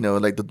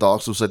the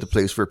docks was like the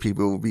place where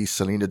people would be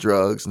selling the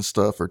drugs and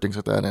stuff or things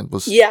like that, and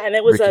was and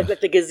it was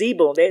like the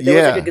gazebo. There was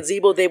like a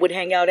gazebo they would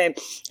hang out in,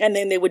 and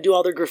then they would do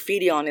all their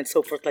graffiti on and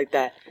so forth like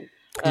that.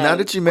 Now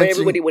that you mentioned, where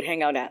everybody would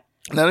hang out at.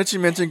 Now that you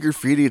mentioned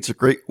graffiti, it's a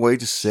great way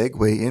to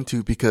segue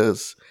into,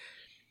 because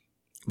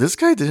this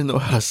guy didn't know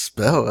how to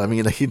spell. I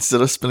mean,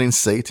 instead of spelling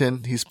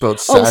Satan, he spelled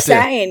Satan. Oh,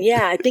 Satan,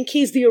 yeah. I think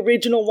he's the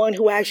original one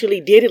who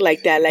actually did it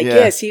like that.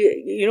 Yes,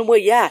 you know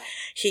what? Yeah,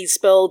 he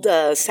spelled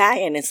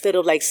Satan instead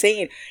of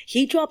Satan.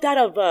 He dropped out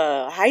of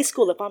high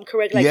school, if I'm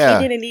correct. He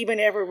didn't even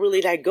ever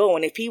really go.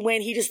 And if he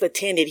went, he just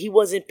attended. He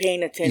wasn't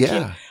paying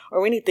attention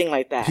or anything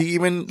like that. He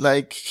even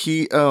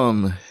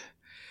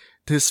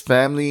his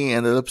family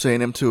ended up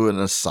sending him to an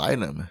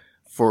asylum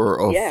for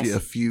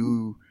a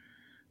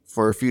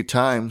few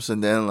times,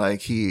 and then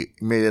he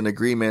made an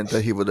agreement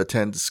that he would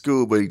attend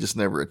school, but he just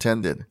never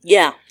attended.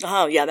 Yeah,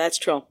 yeah, that's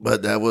true.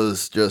 But that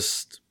was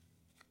just,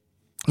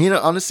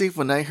 honestly,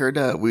 when I heard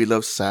that We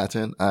Love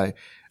Satin, I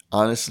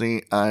kind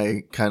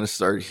of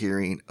started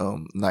hearing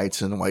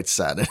Nights in White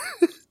Satin.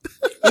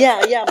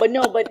 yeah,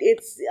 but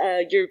it's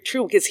you're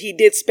true, because he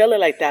did spell it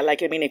like that.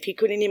 If he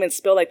couldn't even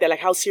spell like that,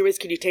 how serious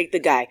could you take the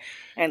guy,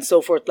 and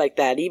so forth like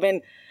that.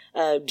 Even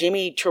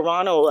Jimmy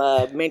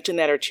Toronto mentioned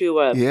that or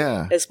two.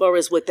 As far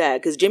as with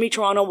that, because Jimmy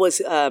Toronto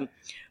was I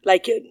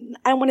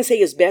don't want to say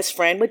his best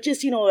friend, but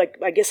just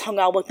I guess hung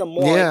out with him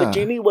more. Yeah. But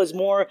Jimmy was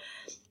more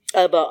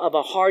of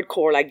a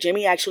hardcore.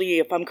 Jimmy actually,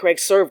 if I'm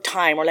correct, served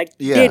time or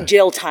did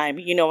jail time,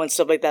 and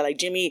stuff like that.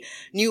 Jimmy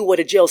knew what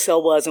a jail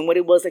cell was and what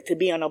it was to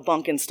be on a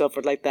bunk and stuff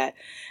like that.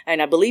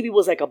 And I believe he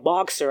was a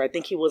boxer. I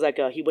think he was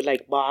he would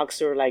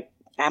box or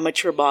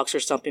amateur box or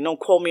something. Don't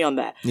quote me on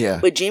that. Yeah.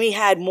 But Jimmy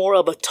had more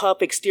of a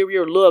tough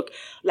exterior look,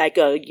 I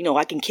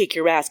can kick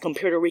your ass,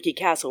 compared to Ricky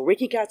Castle.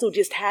 Ricky Castle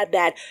just had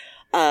that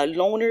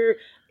loner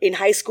in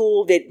high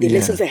school that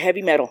listens to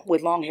heavy metal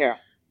with long hair.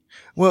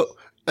 Well,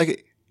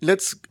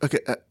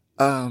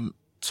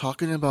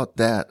 talking about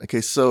that.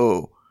 Okay,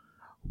 so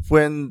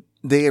when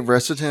they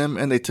arrested him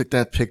and they took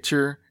that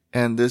picture,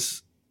 and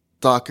this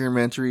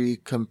documentary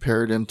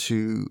compared him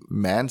to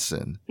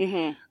Manson,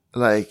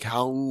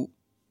 how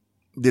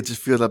did you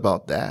feel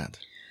about that?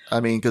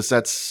 I mean, because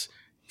that's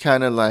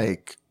kind of a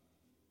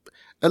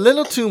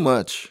little too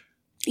much.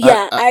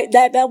 Yeah,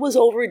 that was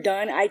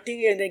overdone. I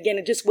think, and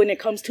again, just when it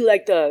comes to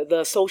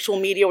the social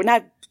media, or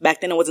not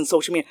back then, it wasn't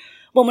social media.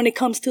 But when it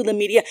comes to the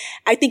media,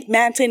 I think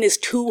Manson is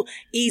too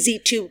easy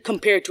to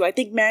compare to. I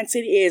think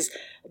Manson is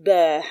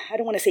I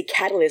don't want to say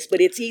catalyst, but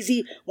it's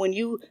easy when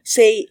you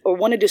say or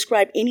want to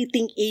describe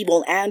anything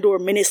evil and or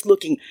menace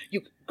looking,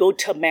 you go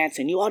to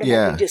Manson. You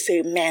automatically just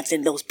say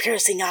Manson, those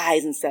piercing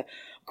eyes and stuff.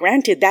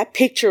 Granted, that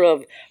picture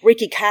of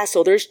Ricky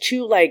Castle, there's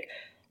two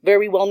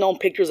very well-known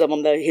pictures of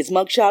him. His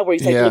mugshot where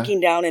he's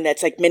looking down and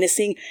that's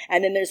menacing.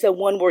 And then there's the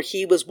one where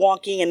he was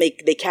walking and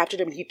they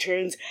captured him and he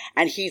turns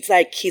and he's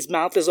his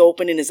mouth is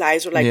open and his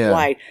eyes are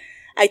wide.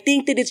 I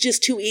think that it's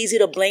just too easy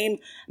to blame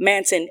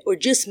Manson or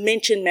just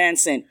mention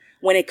Manson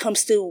when it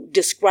comes to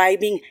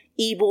describing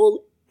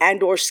evil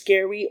and or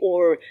scary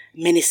or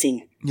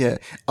menacing. Yeah.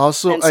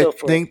 Also, I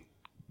think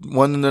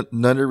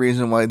another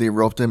reason why they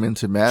roped him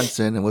into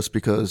Manson was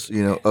because,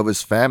 of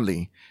his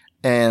family.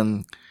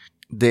 And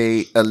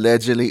they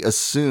allegedly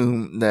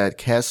assumed that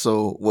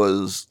Castle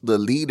was the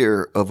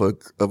leader of a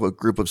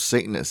group of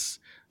Satanists.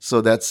 So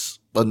that's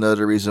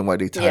another reason why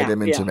they tied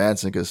him into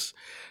Manson,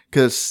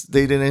 because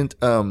they didn't,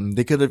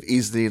 they could have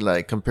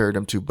easily compared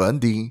him to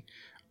Bundy,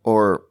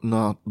 or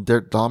no,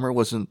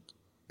 Dahmer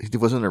he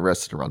wasn't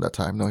arrested around that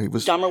time. No,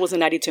 Dahmer was in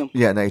 92.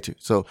 Yeah, 92.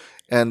 So,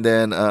 and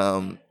then,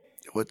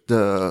 with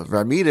the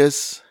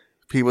Ramirez,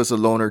 he was a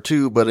loner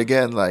too, but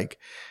again,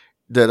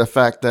 the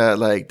fact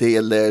that they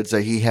allege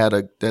that he had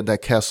that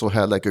Castle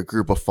had a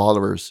group of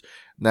followers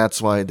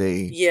That's why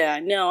they... Yeah,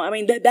 no, I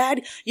mean,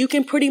 that you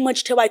can pretty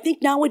much tell. I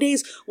think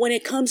nowadays when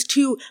it comes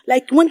to,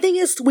 like, one thing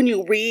is when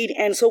you read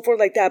and so forth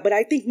like that, but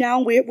I think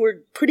now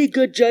we're pretty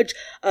good judge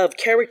of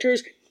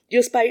characters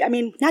just by, I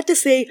mean, not to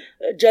say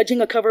judging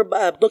a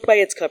book by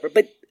its cover,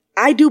 but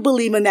I do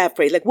believe in that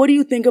phrase. Like, what do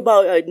you think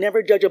about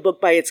never judge a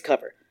book by its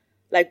cover?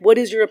 Like, what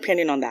is your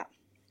opinion on that?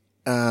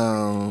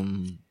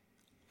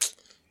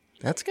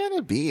 That's kind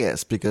of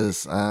BS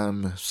because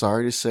I'm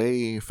sorry to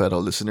say, fellow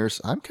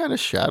listeners, I'm kind of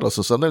shallow.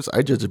 So sometimes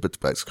I judge a book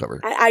by its cover.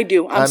 I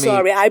do. I'm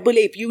sorry. I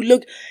believe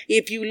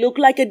if you look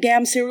like a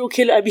damn serial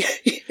killer, I mean,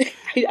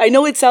 I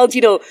know it sounds,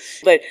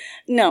 but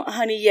no,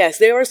 honey, yes,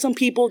 there are some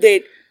people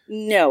that,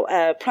 no.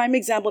 Prime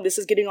example, this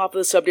is getting off of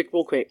the subject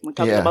real quick. We're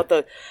talking about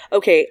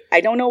I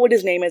don't know what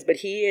his name is, but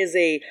he is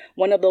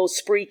one of those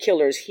spree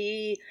killers.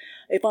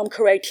 If I'm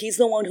correct, he's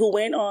the one who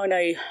went on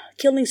a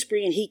killing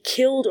spree and he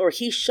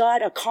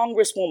shot a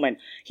congresswoman.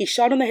 He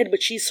shot her in the head,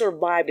 but she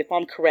survived, if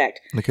I'm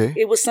correct. Okay.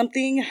 It was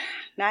something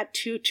not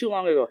too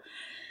long ago.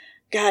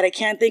 God, I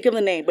can't think of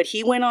the name, but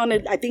he went on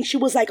I think she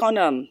was like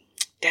on,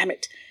 damn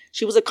it.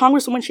 She was a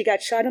congresswoman. She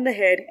got shot in the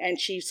head and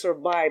she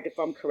survived, if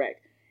I'm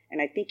correct.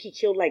 And I think he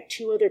killed like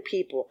 2 other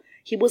people.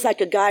 He was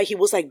like a guy, he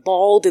was like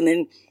bald, and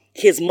then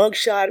his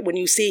mugshot, when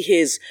you see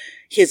his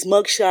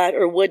mugshot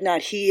or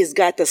whatnot, he has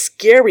got the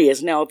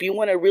scariest. Now, if you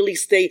want to really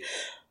stay,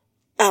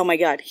 oh my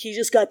God, he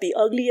just got the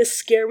ugliest,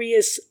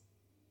 scariest,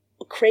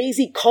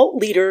 crazy cult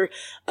leader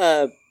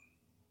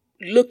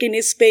look in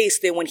his face.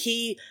 That when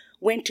he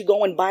went to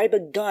go and buy the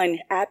gun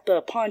at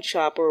the pawn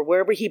shop or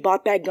wherever he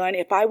bought that gun,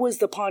 if I was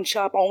the pawn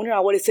shop owner,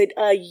 I would have said,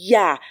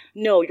 yeah,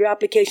 no, your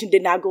application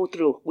did not go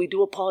through. We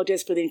do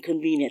apologize for the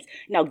inconvenience.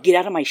 Now get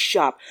out of my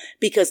shop,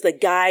 because the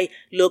guy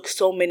looked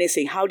so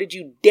menacing. How did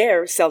you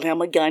dare sell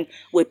him a gun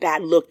with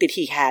that look that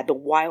he had? The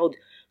wild,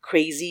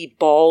 crazy,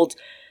 bald,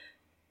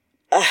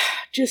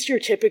 just your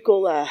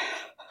typical,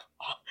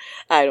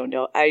 I don't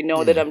know. I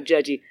know that I'm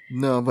judgy.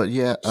 No, but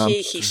yeah.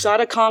 He shot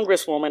a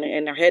congresswoman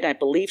in her head. I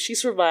believe she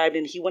survived,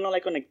 and he went on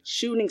on a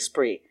shooting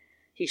spree.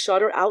 He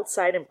shot her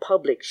outside in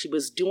public. She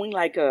was doing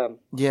like a...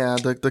 Yeah,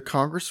 the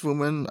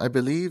congresswoman, I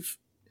believe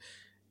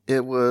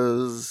it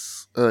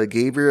was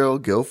Gabriel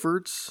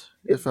Gilfords.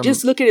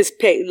 Just look at his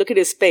face. Look at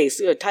his face.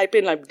 Type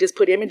in, just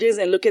put images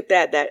and look at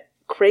that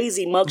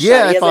crazy mugshot.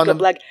 Yeah, he has like a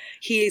black...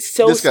 He's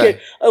so scared.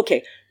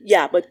 Okay.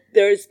 Yeah, but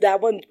there's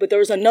that one. But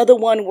there's another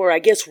one where I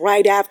guess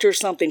right after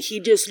something, he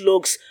just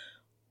looks...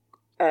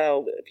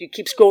 if you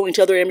keep scrolling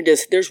to other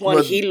images, there's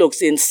one, he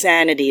looks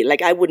insanity.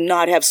 Like, I would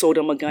not have sold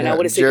him a gun. I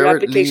would have said, your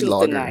application is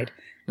denied.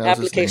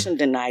 Application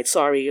denied.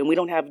 Sorry. And we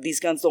don't have... These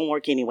guns don't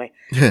work anyway.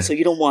 So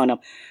you don't want them.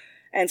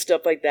 And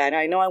stuff like that.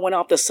 I know I went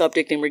off the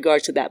subject in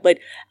regards to that. But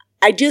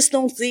I just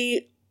don't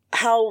see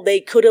how they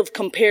could have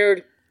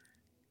compared...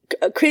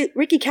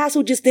 Ricky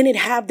Castle just didn't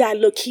have that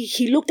look.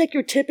 He looked like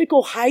your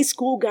typical high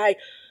school guy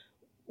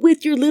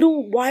with your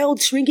little wild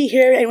shrinky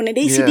hair and an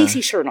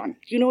AC/DC shirt on.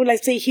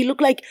 Like say he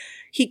looked like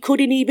he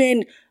couldn't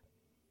even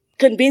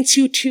convince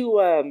you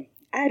to,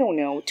 I don't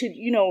know,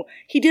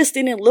 he just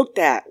didn't look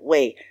that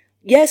way.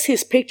 Yes,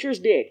 his pictures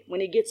did. When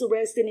he gets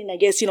arrested, and I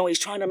guess, he's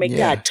trying to make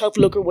that tough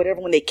look or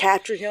whatever when they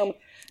capture him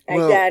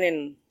like that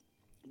and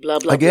blah,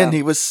 blah, again, blah.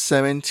 He was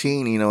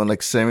 17, and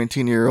like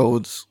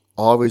 17-year-olds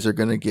always are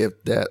going to give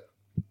that.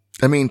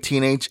 I mean,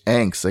 teenage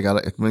angst. I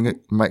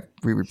might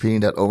be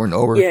repeating that over and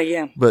over.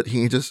 Yeah. But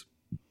he just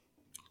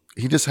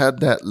had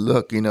that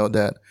look,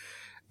 that,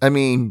 I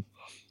mean,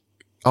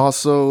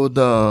 also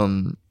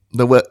the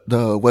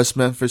West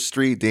Memphis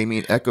Street,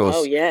 Damien Echoes.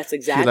 Oh, yes,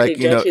 exactly.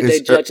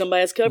 They judge him by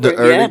his cover.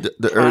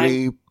 The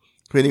early,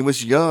 when he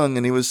was young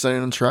and he was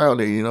sitting on trial,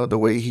 the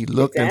way he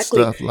looked and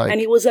stuff.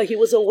 And he was a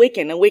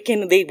Wiccan. A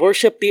Wiccan, they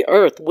worship the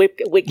earth.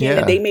 Wiccan,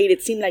 and they made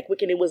it seem like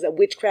Wiccan, it was a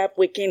witchcraft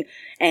Wiccan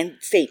and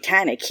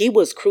satanic. He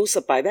was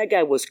crucified. That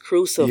guy was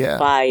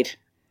crucified.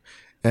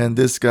 Yeah. And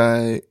this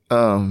guy,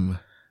 I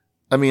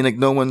mean, like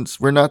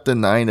we're not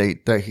denying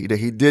that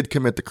he did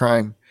commit the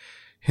crime.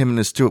 Him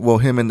and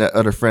that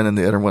other friend and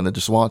the other one that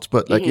just watched.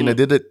 But like,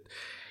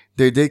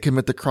 they did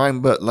commit the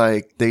crime, but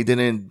like they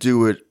didn't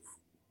do it.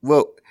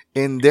 Well,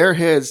 in their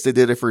heads, they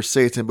did it for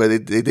Satan, but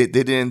they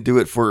didn't do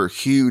it for a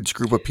huge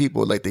group of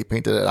people like they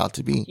painted it out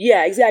to be.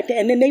 Yeah, exactly.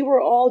 And then they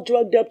were all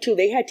drugged up too.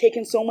 They had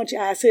taken so much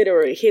acid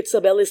or hits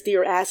of LSD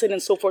or acid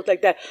and so forth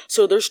like that.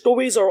 So their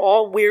stories are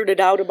all weirded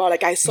out about,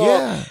 like I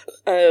saw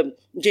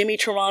Jimmy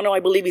Toronto, I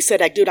believe he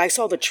said, like, dude, I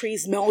saw the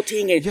trees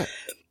melting. And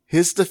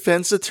his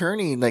defense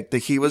attorney, like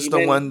he was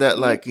the one that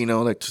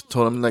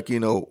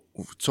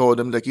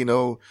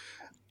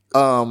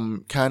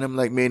kind of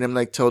like made him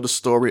like tell the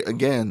story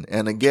again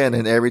and again,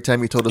 and every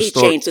time he told the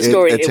story, changed the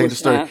story. It changed the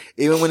story.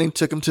 Even when he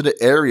took him to the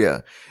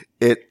area,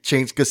 it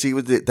changed because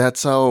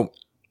that's how,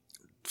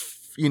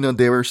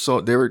 they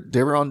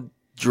were on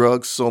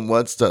drugs so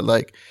much that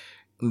like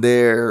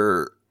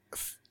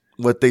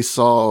what they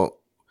saw,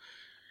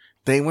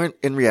 they weren't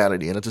in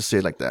reality, and I'll just say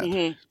it like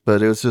that.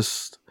 But it was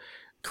just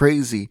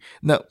crazy.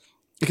 Now,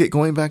 okay,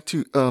 going back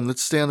to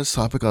let's stay on this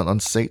topic on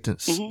Satan,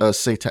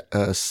 Satan,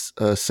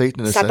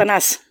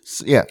 Satanas.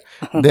 Yeah.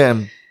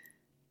 Then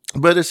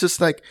But it's just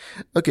like,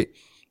 okay,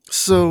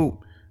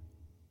 so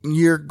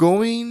you're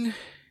going,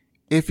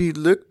 if you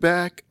look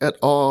back at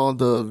all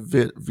the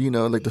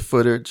like the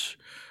footage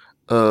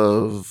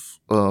of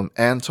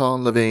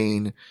Anton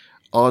LaVey,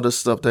 all the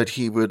stuff that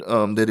he would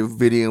that he would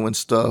video and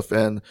stuff,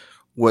 and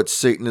what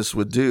Satanists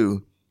would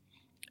do,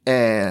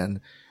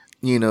 and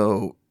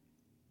the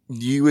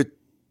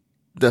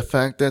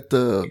fact that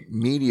the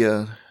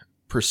media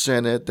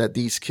presented that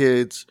these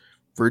kids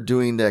were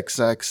doing the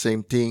exact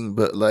same thing,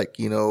 but like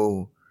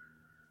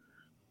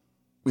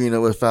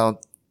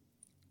without,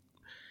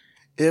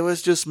 it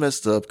was just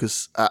messed up.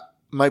 Because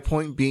my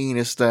point being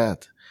is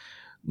that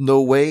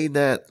the way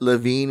that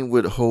LaVey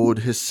would hold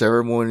his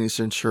ceremonies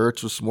in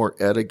church was more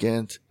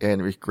elegant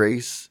and with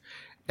grace,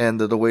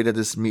 and the way that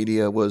this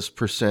media was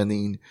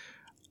presenting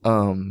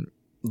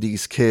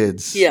these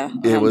kids,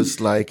 it was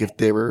like if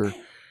they were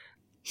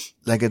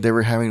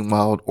having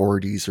wild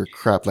orgies or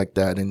crap like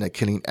that, and like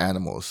killing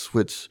animals,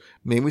 which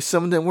maybe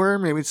some of them were,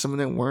 maybe some of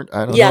them weren't. I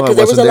don't know. Yeah, because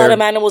there was a lot of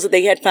animals that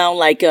they had found,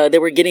 like they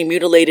were getting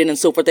mutilated and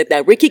so forth like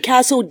that. Ricky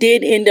Castle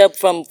did end up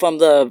from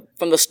the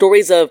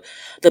stories of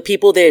the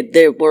people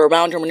that were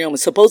around him.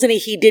 Supposedly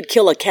he did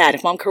kill a cat,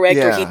 if I'm correct,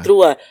 or he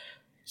threw a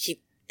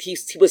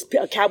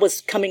cat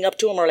was coming up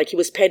to him, or like he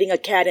was petting a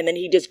cat, and then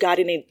he just got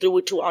it and threw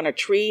it on a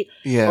tree,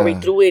 or he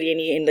threw it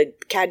and the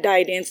cat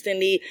died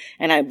instantly.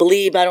 And I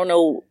believe, I don't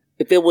know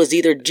if it was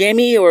either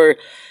Jimmy or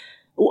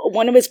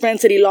one of his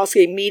friends said he lost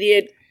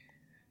immediate,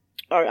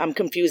 or I'm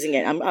confusing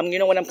it.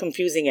 I'm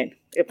confusing it.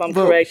 If I'm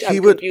correct, I'm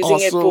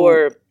confusing it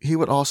for. He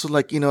would also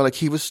like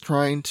he was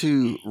trying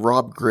to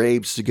rob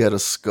graves to get a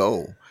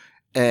skull,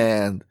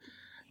 and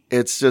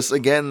it's just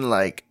again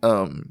like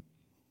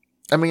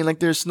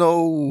there's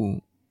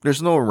no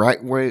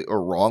right way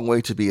or wrong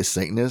way to be a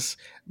Satanist,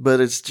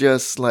 but it's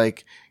just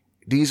like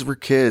these were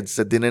kids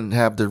that didn't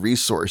have the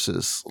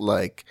resources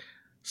like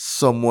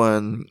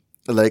someone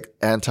like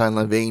Anton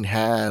LaVey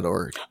had,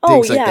 or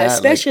things like that.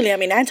 Especially,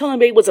 Anton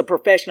LaVey was a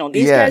professional.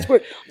 These guys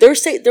were, their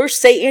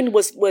Satan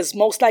was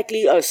most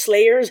likely a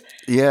Slayer's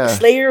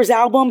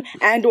album,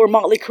 and or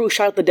Motley Crue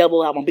Shout at the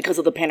Devil album because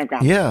of the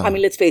pentagram. Yeah.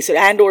 Let's face it,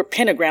 and or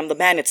Pentagram, the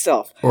band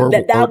itself.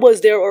 That was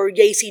their, or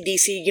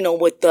AC/DC,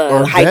 with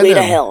the Highway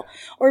to Hell.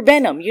 Or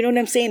Venom, you know what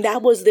I'm saying?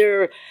 That was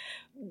their,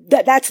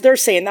 that's their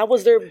saying. That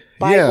was their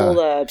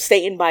Bible,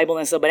 Satan Bible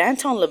and stuff. But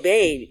Anton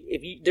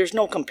LaVey, there's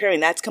no comparing.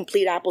 That's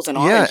complete apples and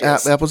oranges. Yeah,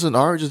 apples and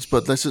oranges.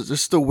 But this is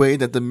just the way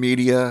that the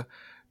media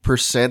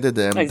presented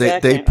them.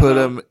 Exactly. They put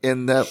him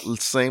in that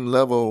same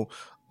level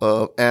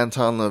of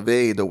Anton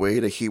LaVey, the way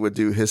that he would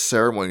do his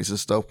ceremonies and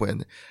stuff.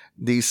 When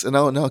these, and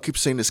I keep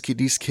saying this,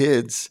 these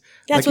kids.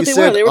 That's like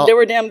what they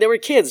were. They were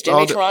kids.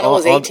 Jimmy Toronto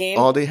was 18.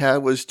 All they had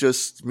was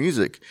just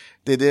music.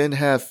 They didn't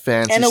have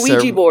fancy and a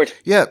Ouija board.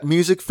 Yeah,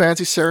 music,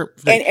 fancy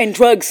and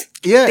drugs.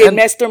 Yeah, they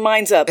messed their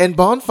minds up. And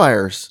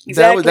bonfires.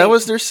 Exactly. That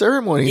was their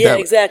ceremony. Yeah,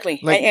 exactly.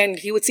 And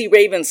he would see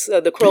ravens,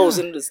 the crows,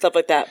 and stuff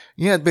like that.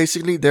 Yeah,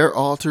 basically their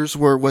altars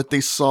were what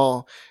they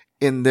saw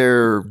in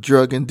their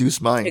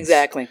drug-induced minds.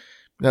 Exactly.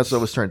 That's what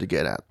I was trying to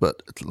get at,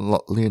 but I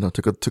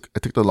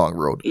took the long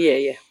road.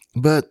 Yeah.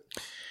 But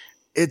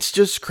it's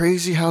just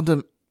crazy how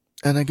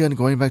and again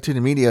going back to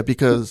the media,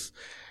 because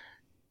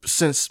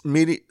since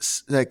media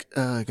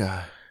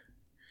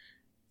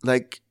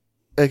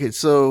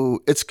so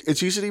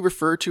it's usually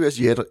referred to as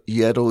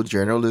Yedo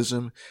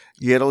journalism.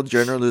 Yedo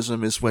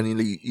journalism is when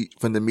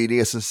the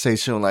media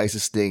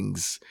sensationalizes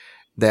things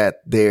that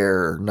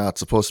they're not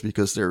supposed to,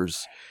 because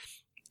there's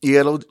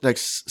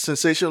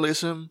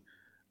sensationalism.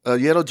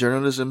 Yedo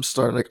journalism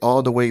started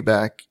all the way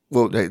back.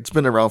 Well, it's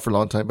been around for a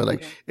long time,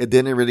 but it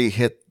didn't really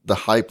hit the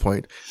high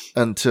point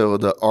until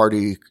the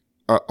Artie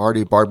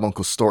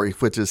Barbuncle story,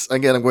 which is,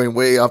 again, I'm going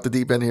way off the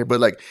deep end here,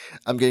 but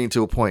I'm getting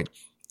to a point.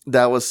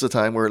 That was the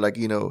time where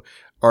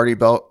Artie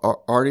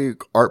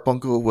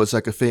Barbuncle was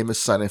a famous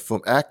silent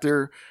film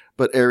actor,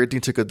 but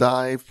everything took a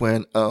dive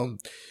when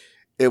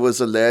it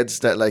was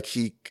alleged that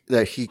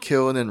he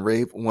killed and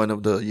raped one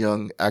of the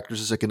young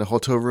actresses in a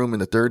hotel room in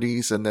the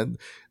 30s, and then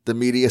the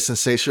media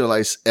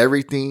sensationalized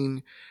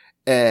everything,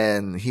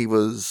 and he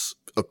was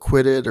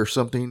acquitted or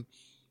something.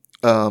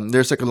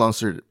 There's a long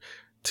story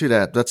to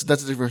that. That's a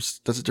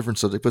different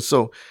subject. But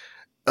so,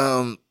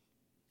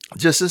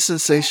 just the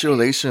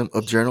sensationalization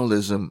of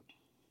journalism,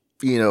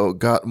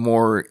 got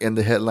more in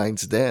the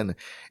headlines then,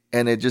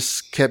 and it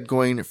just kept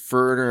going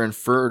further and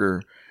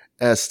further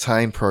as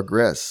time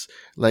progressed.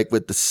 Like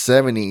with the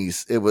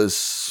 70s, it was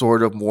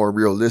sort of more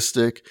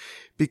realistic,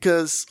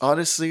 because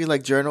honestly,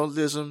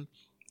 journalism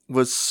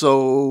was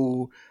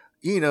so,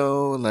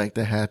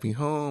 the happy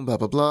home, blah,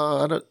 blah,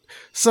 blah.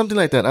 Something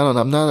like that. I don't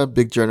know. I'm not a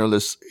big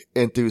journalist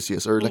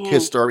enthusiast or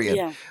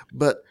historian,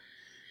 but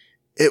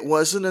it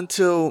wasn't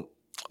until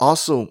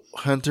also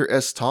Hunter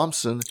S.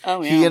 Thompson,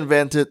 he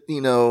invented,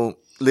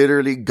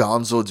 literally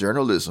gonzo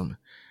journalism.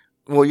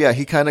 Well, yeah,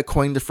 he kind of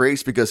coined the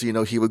phrase because,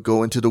 he would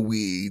go into the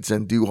weeds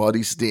and do all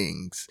these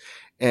things.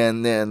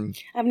 And then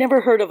I've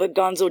never heard of a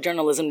gonzo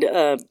journalism.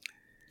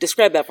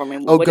 Describe that for me.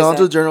 What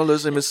gonzo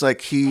journalism is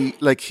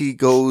he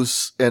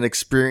goes and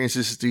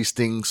experiences these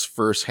things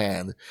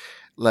firsthand.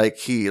 like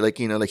he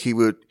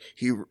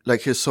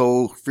his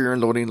whole Fear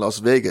and Loathing in Las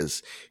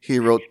Vegas. He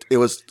wrote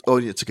it's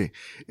okay.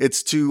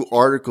 It's 2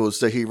 articles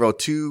that he wrote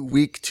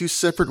 2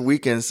 separate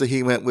weekends that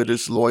he went with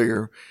his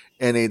lawyer,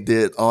 and they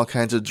did all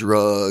kinds of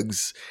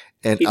drugs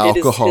and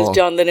alcohol. His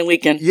John Lennon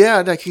weekend.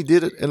 Yeah, like he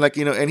did it, and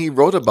and he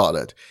wrote about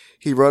it.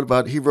 He wrote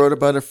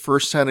about a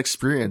first-hand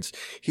experience.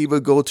 He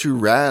would go to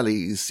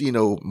rallies,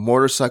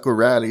 motorcycle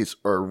rallies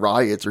or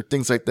riots or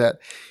things like that.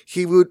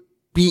 He would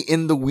be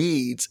in the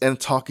weeds and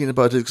talking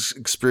about his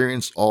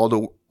experience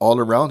all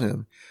around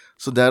him.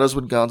 So that is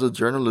what gonzo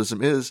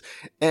journalism is.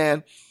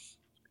 And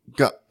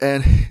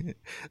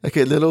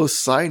okay, little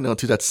side note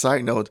to that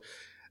side note.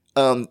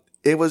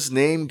 It was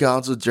named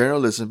gonzo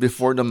journalism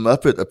before the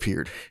Muppet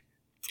appeared.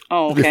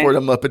 Oh, okay. Before the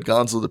Muppet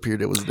Gonzo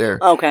appeared, it was there.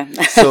 Okay.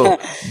 So,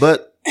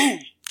 but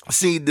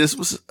see, this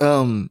was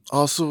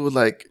also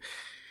like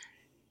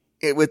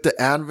with the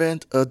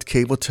advent of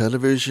cable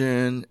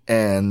television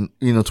and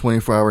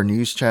 24-hour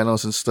news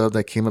channels and stuff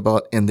that came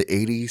about in the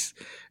 80s.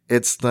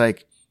 It's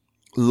like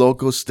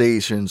local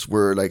stations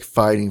were like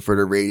fighting for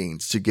the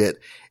ratings to get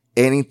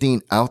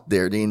anything out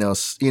there. They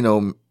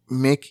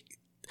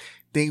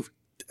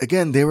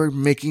were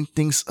making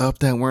things up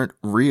that weren't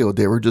real.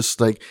 They were just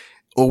like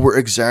over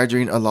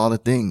exaggerating a lot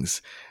of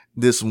things.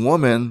 This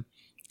woman,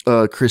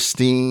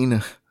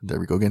 Christine, there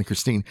we go again,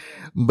 Christine.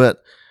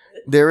 But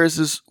there is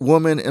this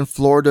woman in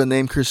Florida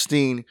named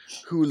Christine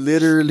who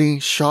literally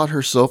shot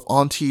herself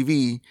on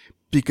TV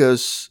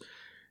because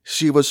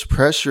she was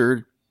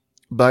pressured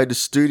by the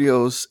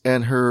studios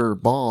and her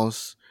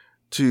boss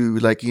to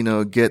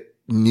get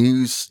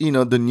news,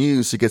 the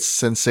news to get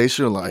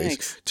sensationalized.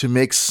 Thanks. To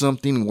make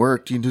something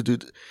work,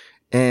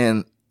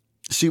 and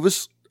she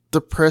was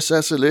depressed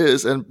as it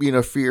is, and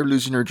fear of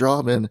losing her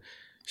job, and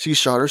she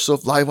shot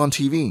herself live on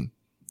TV.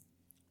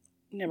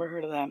 Never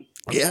heard of that.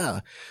 Yeah.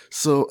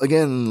 So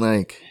again,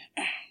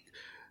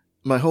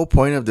 my whole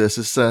point of this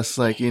is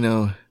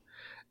that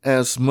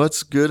as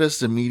much good as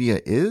the media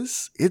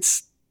is,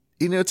 it's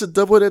a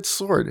double-edged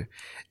sword,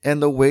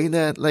 and the way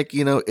that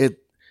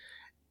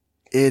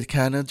it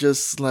kind of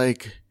just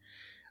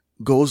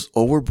goes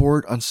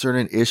overboard on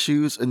certain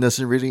issues and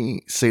doesn't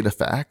really say the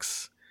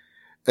facts.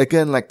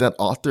 Again, like that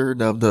author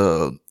of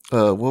the,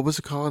 what was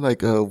it called?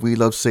 We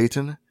Love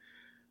Satan,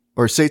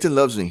 or Satan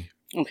Loves Me.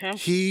 Okay.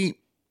 He,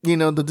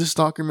 this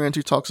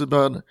documentary talks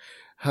about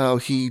how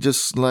he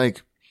just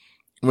went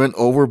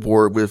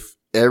overboard with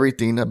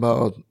everything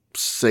about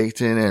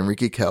Satan and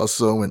Ricky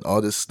Kelso and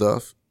all this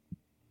stuff.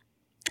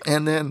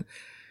 And then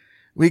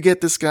we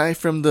get this guy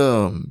from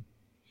the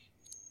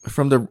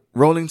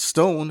Rolling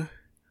Stone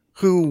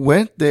who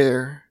went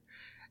there,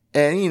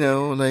 and he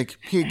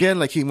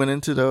went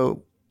into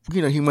the,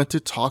 he went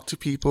to talk to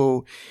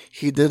people.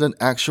 He did an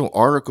actual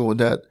article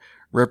that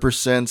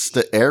represents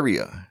the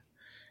area,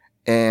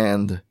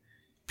 and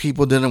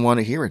people didn't want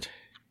to hear it.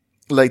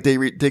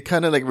 They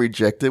kind of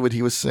rejected what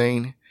he was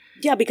saying.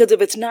 Yeah, because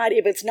if it's not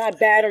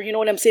bad, or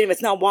what I'm saying, if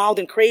it's not wild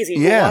and crazy,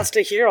 who wants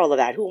to hear all of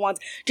that? Who wants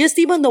just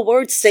even the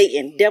word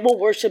Satan, devil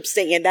worship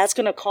Satan? That's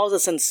going to cause a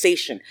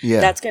sensation.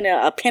 Yeah, that's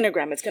a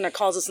pentagram. It's going to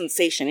cause a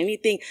sensation.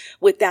 Anything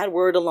with that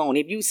word alone.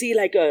 If you see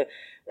a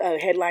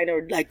headline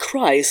or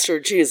Christ or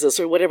Jesus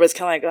or whatever, it's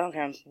kind of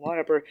okay,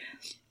 whatever.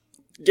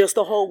 Just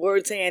the whole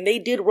word saying, they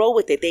did roll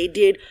with it. They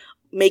did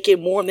make it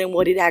more than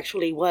what it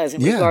actually was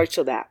in regards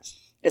to that.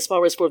 As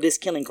far as for this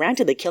killing,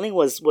 granted, the killing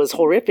was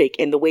horrific,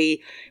 and the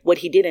way what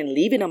he did and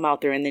leaving him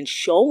out there and then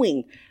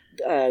showing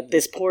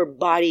this poor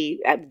body,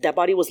 that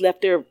body was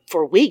left there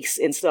for weeks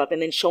and stuff,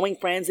 and then showing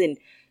friends, and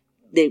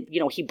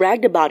he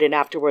bragged about it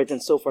afterwards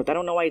and so forth. I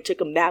don't know why it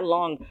took him that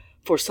long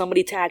for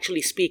somebody to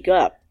actually speak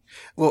up.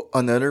 Well,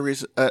 another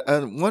reason,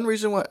 one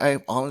reason why I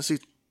honestly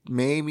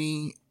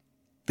maybe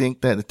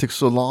think that it took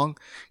so long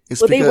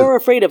is because they were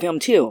afraid of him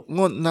too.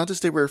 Well, not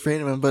just they were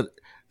afraid of him, but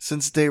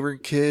since they were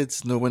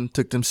kids, no one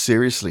took them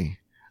seriously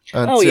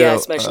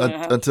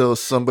until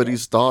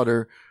somebody's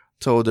daughter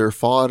told their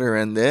father,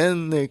 and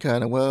then they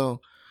kind of,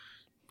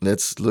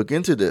 let's look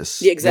into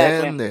this. Yeah,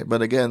 exactly.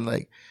 But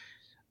again,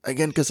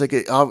 because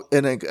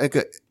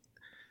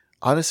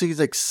honestly,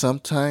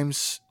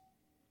 sometimes.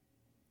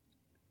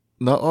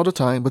 Not all the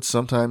time, but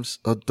sometimes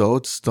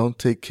adults don't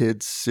take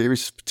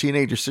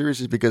teenagers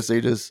seriously because they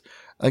just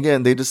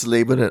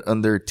label it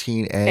under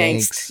teen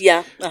angst.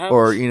 Yeah. Uh-huh.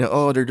 Or,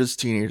 they're just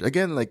teenagers.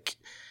 Again,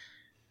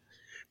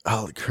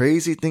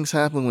 crazy things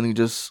happen when you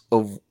just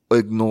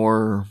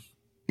ignore,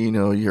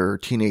 your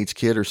teenage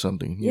kid or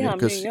something. Yeah,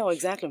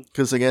 exactly.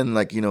 Because again,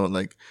 not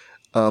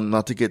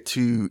to get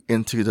too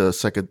into the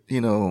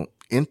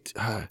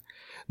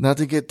not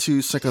to get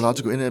too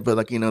psychological in it,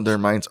 but their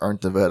minds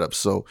aren't developed.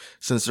 So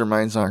since their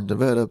minds aren't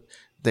developed,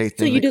 they think.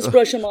 So you just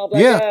brush them off,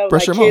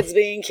 brush them kids off.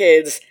 Being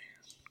kids,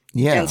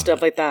 and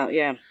stuff like that.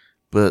 Yeah.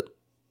 But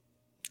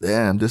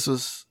damn, this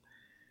was.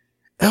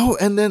 Oh,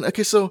 and then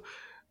so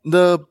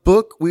the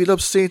book "We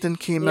Love Satan"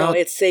 came out. No,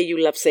 it's "Say You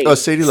Love Satan." Oh,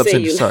 "Say You Love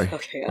Satan." Sorry,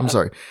 okay, I'm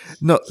sorry.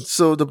 No,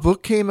 so the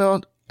book came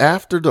out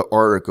after the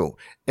article,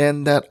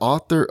 and that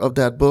author of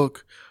that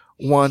book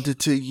wanted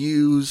to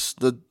use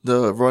the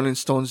Rolling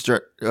Stones.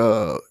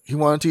 He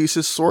wanted to use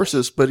his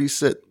sources, but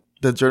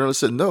the journalist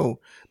said no.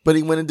 But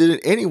he went and did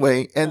it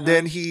anyway, and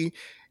then he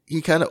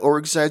kind of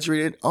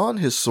over-exaggerated on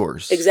his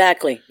source.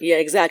 Exactly. Yeah,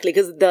 exactly.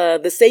 Because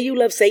the Say You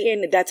Love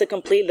Satan, that's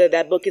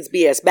that book is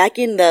BS. Back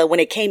in when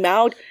it came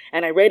out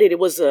and I read it, it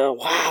was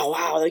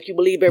wow, like you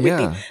believe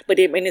everything. Yeah. But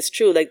it's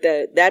true. Like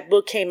that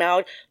book came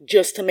out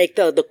just to make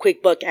the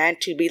quick buck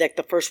and to be like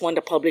the first one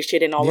to publish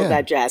it and all of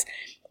that jazz.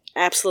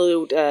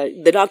 Absolute,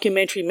 the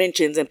documentary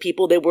mentions and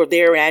people that were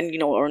there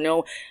and, or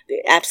no,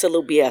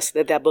 absolute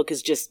BS. That book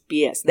is just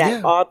BS.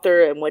 That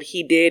author and what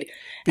he did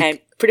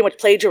and pretty much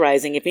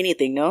plagiarizing, if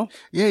anything, no?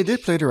 Yeah, he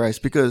did plagiarize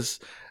because,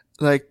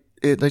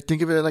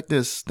 think of it like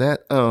this,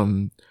 that,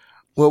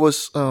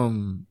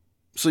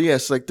 so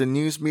yes, like the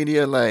news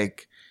media,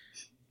 like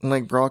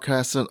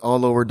broadcasting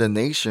all over the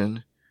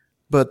nation,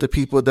 but the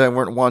people that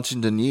weren't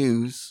watching the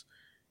news,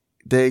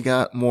 they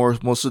got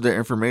most of their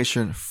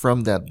information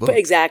from that book.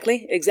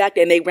 Exactly.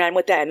 And they ran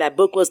with that. And that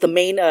book was the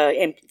main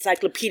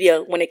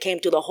encyclopedia when it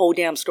came to the whole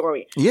damn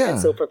story. Yeah. And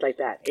so forth like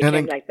that. It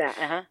came like that.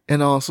 Uh-huh.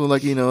 And also,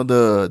 they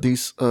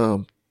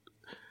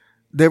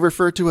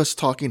refer to as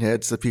talking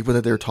heads, the people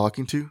that they're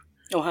talking to.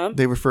 Uh-huh.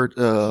 They referred,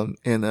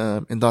 in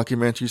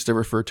documentaries, they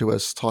refer to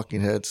as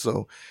talking heads.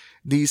 So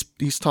these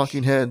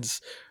talking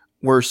heads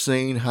were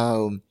saying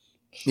how,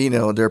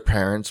 their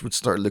parents would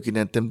start looking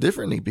at them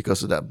differently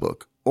because of that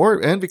book.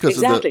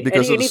 Because of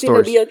the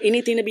stories.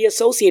 Anything to be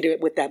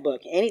associated with that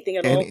book. Anything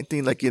at all.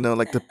 Anything like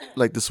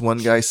this one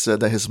guy said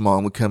that his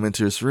mom would come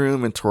into his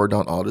room and tore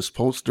down all his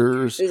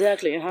posters.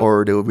 Exactly. Uh-huh.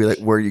 Or they would be like,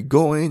 "Where are you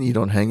going? You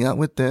don't hang out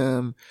with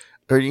them."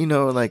 Or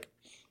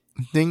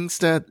things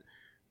that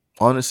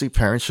honestly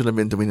parents should have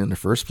been doing in the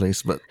first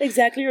place. But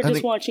exactly, or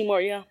just watching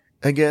more. Yeah.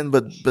 Again,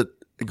 but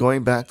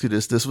going back to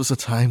this was a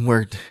time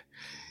where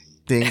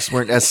things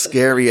weren't as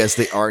scary as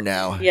they are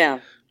now. Yeah.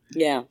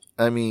 Yeah.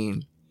 I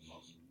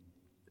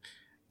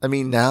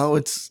mean, now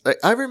it's like,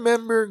 I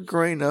remember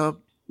growing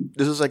up.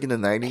 This was like in the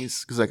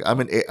 90s because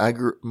I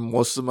grew,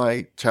 most of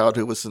my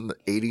childhood was in the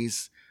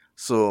 80s,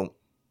 so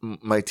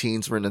my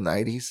teens were in the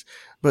 90s.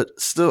 But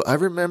still, I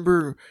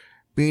remember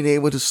being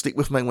able to sleep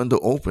with my window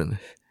open.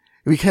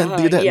 We can't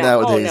do that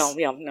nowadays. Oh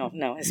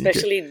no.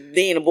 Especially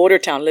being in a border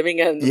town, living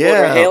in the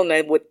border of hell,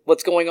 and with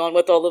what's going on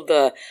with all of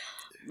the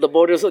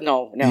borders.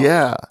 No.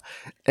 Yeah,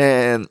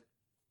 and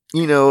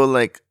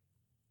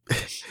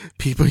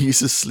people used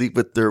to sleep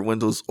with their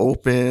windows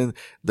open,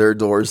 their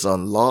doors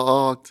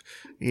unlocked.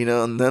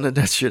 None of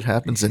that shit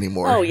happens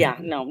anymore. Oh yeah,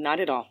 no, not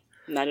at all.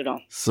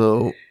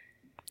 So,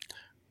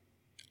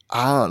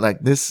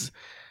 this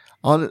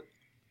on.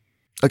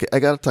 Okay, I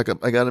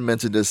gotta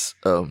mention this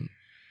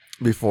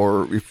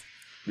before we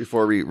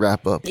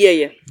wrap up.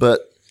 Yeah. But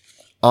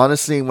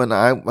honestly, when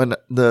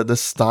the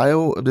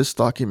style of this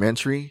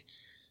documentary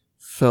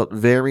felt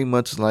very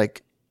much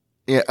like.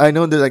 Yeah, I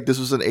know that this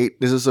is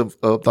a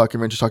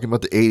documentary talking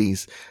about the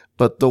 80s,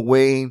 but the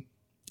way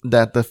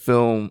that the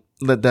film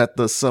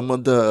some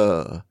of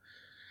the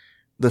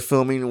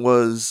filming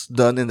was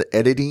done in the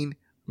editing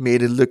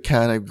made it look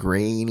kind of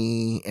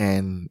grainy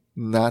and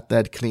not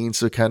that clean,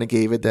 so it kind of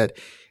gave it that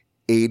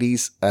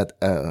 80s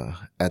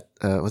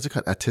what's it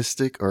called,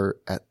 artistic or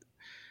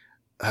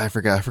I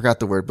forgot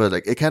the word, but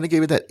it kind of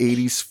gave it that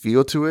 80s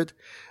feel to it.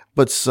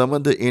 But some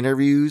of the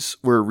interviews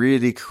were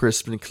really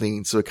crisp and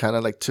clean, so it kind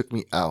of took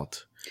me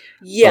out.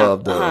 Yeah,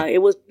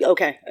 it was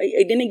okay.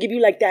 It didn't give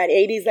you that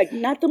 80s,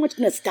 not so much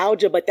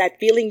nostalgia, but that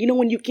feeling.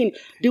 When you can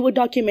do a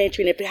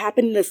documentary, and if it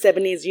happened in the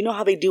 70s, you know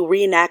how they do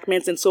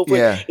reenactments and so forth.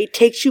 Yeah. It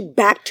takes you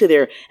back to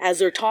there as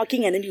they're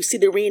talking, and then you see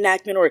the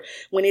reenactment, or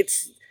when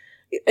it's.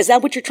 Is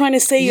that what you're trying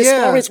to say as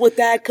far as with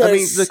that?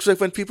 Cause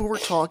when people were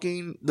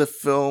talking, the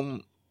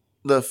film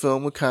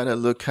would kind of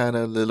look a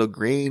little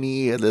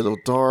grainy, a little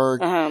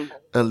dark,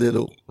 a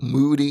little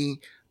moody.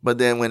 But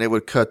then when it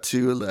would cut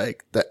to the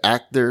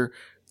actor,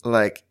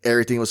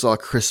 everything was all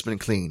crisp and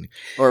clean.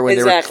 Or when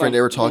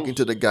they were talking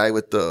to the guy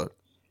with the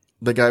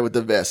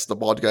vest, the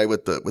bald guy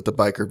with the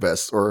biker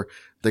vest, or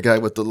the guy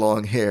with the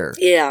long hair.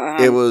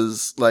 Yeah, it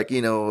was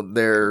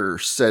their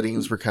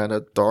settings were kind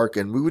of dark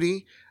and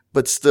moody,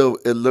 but still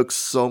it looks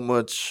so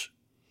much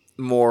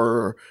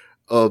more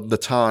of the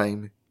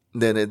time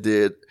than it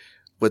did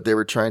what they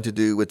were trying to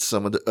do with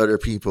some of the other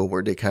people,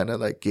 where they kind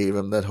of gave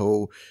them that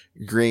whole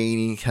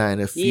grainy kind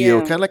of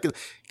feel, kind of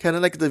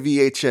like the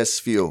VHS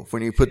feel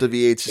when you put the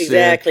VHS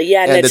exactly,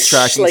 yeah, and the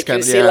tracking's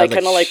kind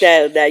of like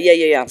that,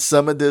 yeah.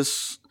 Some of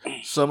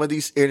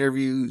these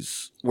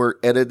interviews were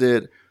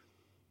edited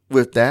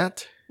with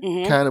that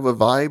kind of a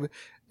vibe,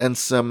 and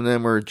some of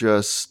them were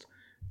just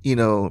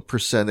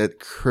presented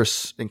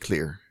crisp and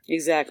clear.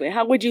 Exactly.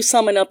 How would you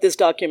summon up this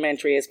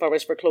documentary as far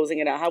as for closing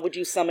it out? How would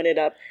you summon it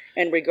up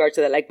in regards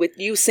to that? With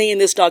you seeing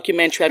this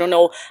documentary, I don't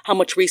know how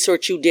much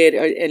research you did,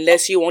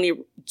 unless you only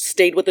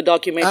stayed with the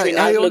documentary,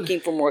 looking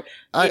for more.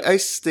 I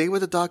stayed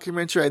with the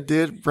documentary. I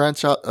did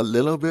branch out a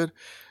little bit,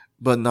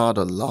 but not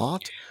a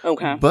lot.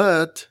 Okay.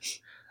 But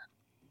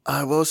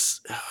there was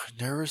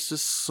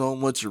just so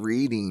much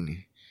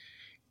reading.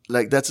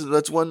 like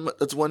that's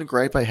one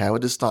gripe I had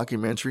with this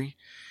documentary.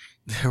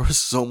 There was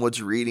so much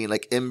reading,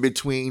 like in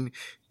between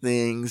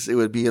things. It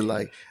would be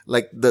like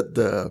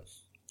a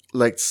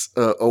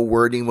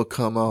wording would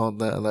come out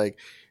that like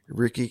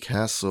Ricky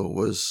Castle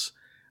was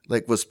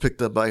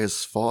picked up by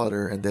his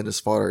father, and then his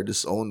father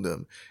disowned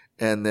him.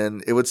 And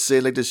then it would say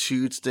like this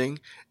huge thing,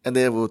 and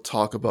then it would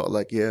talk about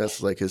like,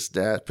 yes, like his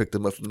dad picked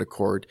him up from the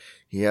court.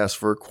 He asked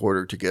for a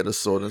quarter to get a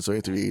soda and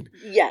something to eat.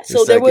 Yeah,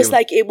 so there was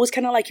like, it was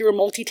kind of like you were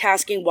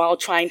multitasking while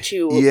trying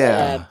to,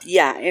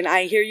 and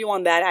I hear you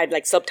on that. I'd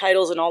like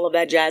subtitles and all of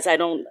that jazz. I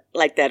don't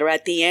like that. Or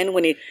at the end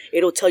when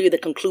it'll tell you the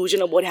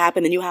conclusion of what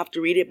happened, and you have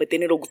to read it, but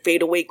then it'll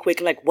fade away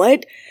quick. Like,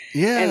 what?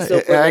 Yeah, and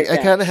so I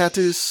kind of had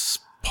to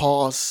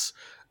pause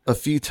a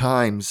few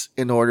times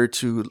in order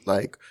to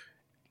like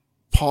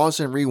pause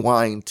and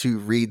rewind to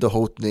read the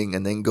whole thing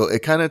and then go.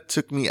 It kind of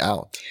took me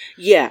out.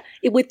 Yeah.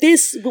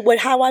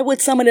 How I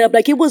would sum it up,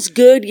 like it was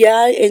good,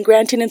 yeah, and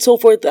granted and so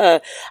forth.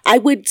 I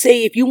would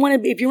say if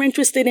you're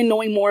interested in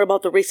knowing more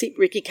about the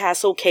Ricky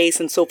Castle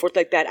case and so forth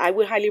like that, I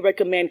would highly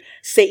recommend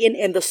Satan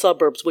in the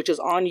Suburbs, which is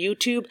on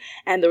YouTube.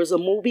 And there's a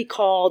movie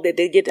called that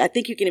I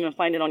think you can even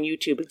find it on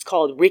YouTube. It's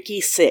called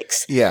Ricky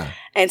 6. Yeah.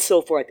 And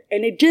so forth.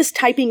 And it just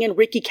typing in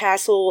Ricky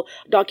Castle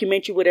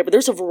documentary, whatever,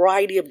 there's a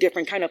variety of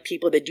different kind of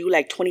people that do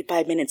like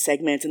 25-minute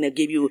segments, and they'll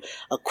give you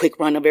a quick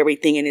run of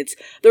everything, and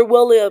they're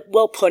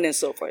well put and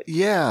so forth.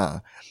 Yeah.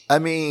 I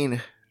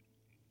mean,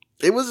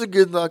 it was a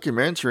good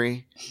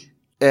documentary,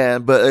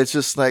 but it's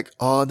just like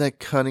all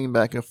that cutting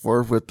back and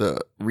forth with the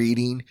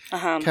reading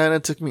kind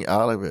of took me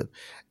out of it.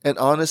 And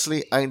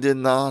honestly, I did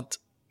not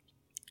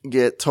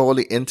get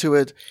totally into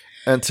it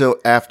until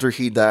after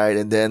he died,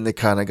 and then they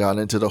kind of got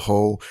into the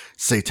whole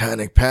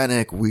satanic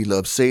panic. We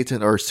love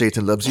Satan, or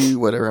Satan loves you,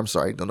 whatever. I'm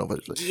sorry, I don't know what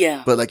it's like.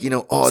 Yeah. But like,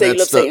 all that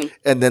stuff. Satan.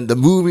 And then the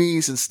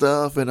movies and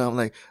stuff, and I'm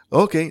like,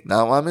 okay,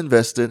 now I'm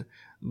invested.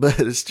 But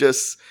it's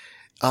just,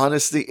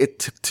 honestly, it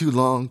took too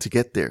long to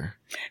get there.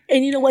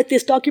 And you know what?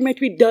 This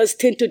documentary does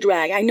tend to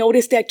drag. I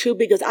noticed that too,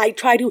 because I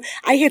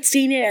had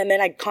seen it, and then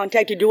I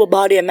contacted you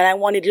about it, and then I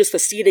wanted just to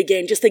see it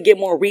again, just to get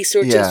more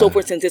research and so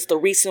forth, since it's the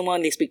recent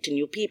one. They speak to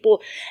new people.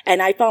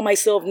 And I found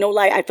myself, no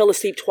lie, I fell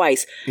asleep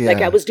twice. Yeah.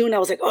 Like I was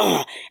like,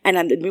 oh, and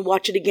then we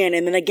watch it again,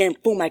 and then again,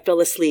 boom, I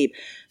fell asleep.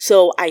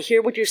 So I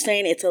hear what you're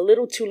saying. It's a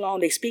little too long.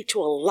 They speak to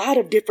a lot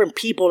of different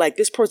people. Like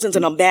this person's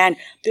in a band.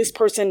 This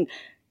person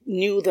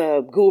knew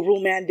the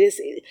guru, man.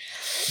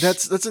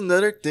 That's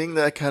another thing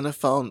that I kind of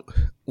found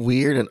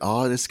weird and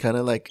odd. It's kind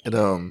of like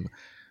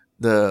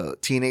the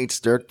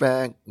Teenage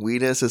Dirtbag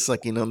Wheatus. It's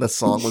like, the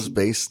song was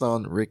based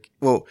on Rick.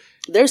 Well,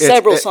 there's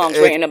several songs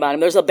written about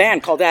him. There's a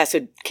band called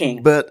Acid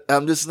King. But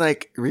I'm just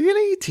like,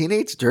 really?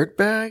 Teenage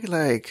Dirtbag?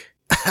 Like,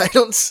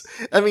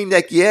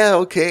 yeah,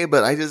 okay,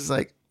 but I just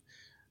like,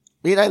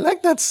 I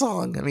like that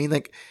song.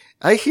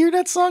 I hear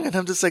that song and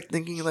I'm just like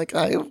thinking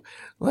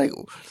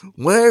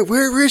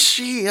where is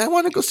she? I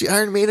want to go see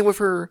Iron Maiden with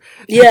her.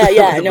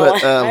 Yeah, no,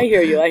 but, I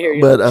hear you.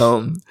 But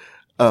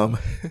I'm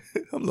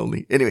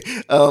lonely. Anyway,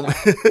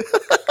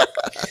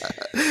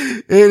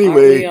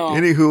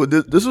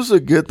 anywho, this was a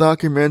good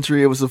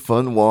documentary. It was a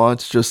fun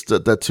watch. Just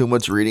that too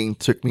much reading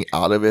took me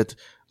out of it,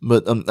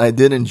 but I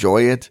did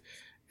enjoy it.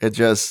 It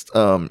just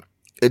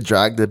it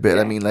dragged a bit.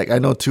 Yeah. I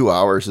know 2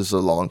 hours is a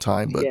long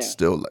time, but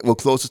still,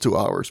 close to 2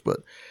 hours,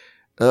 but.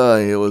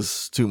 It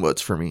was too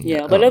much for me.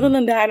 Yeah, but other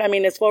than that,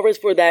 as far as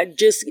for that,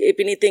 just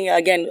if anything,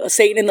 again,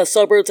 Satan in the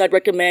Suburbs, I'd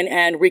recommend,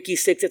 and Ricky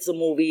 6, it's a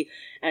movie,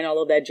 and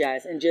all of that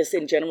jazz. And just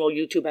in general,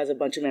 YouTube has a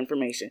bunch of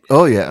information.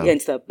 Oh, yeah.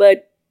 And stuff.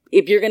 But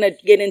if you're going to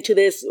get into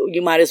this,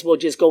 you might as well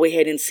just go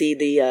ahead and see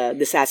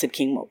this Acid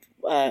King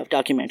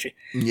documentary.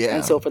 Yeah.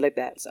 And so forth like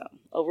that. So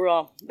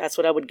overall, that's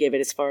what I would give it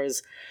as far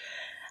as,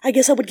 I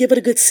guess I would give it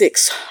a good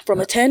 6 from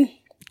a 10.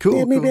 Cool.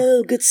 Yeah, maybe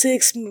a good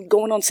 6,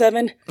 going on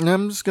 7.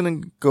 I'm just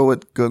gonna go in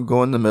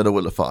the middle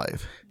with a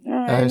 5. All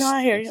right,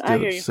 I hear you.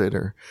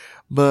 Consider.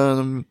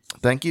 But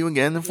thank you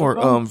again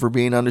for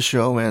being on the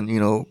show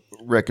and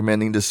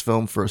recommending this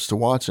film for us to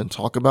watch and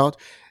talk about.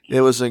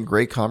 It was a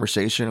great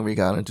conversation. We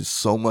got into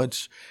so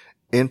much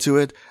into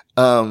it.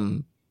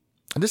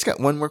 I just got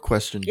one more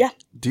question. Yeah.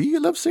 Do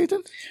you love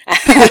Satan?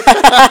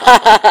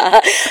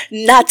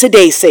 Not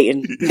today,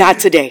 Satan. Not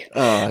today.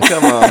 Oh,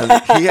 come on.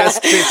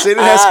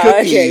 Satan has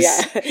cookies. Okay,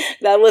 yeah.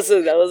 That was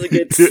a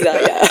good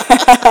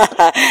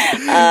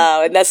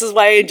yeah. And this is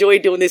why I enjoy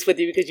doing this with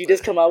you, because you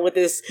just come out with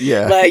this.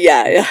 Yeah. But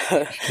yeah.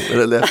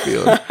 With a left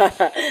field.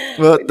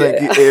 Well,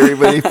 thank you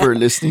everybody for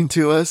listening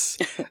to us.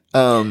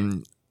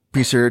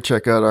 Be sure to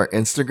check out our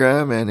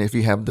Instagram, and if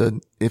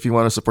you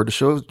want to support the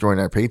show, join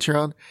our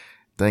Patreon.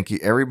 Thank you,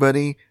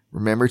 everybody.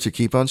 Remember to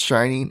keep on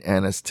shining,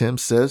 and as Tim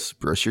says,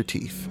 brush your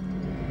teeth.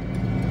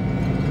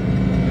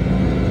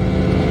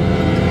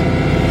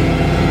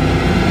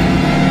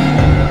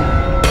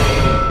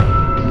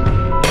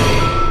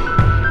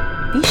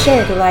 Be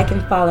sure to like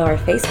and follow our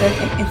Facebook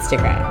and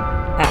Instagram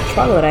at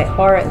Troglodyte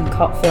Horror and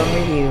Cult Film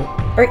Review,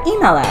 or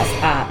email us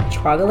at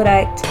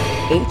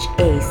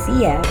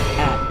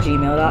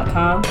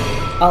troglodytehacf@gmail.com,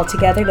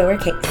 altogether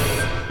lowercase.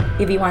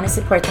 If you want to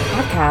support the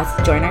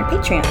podcast, join our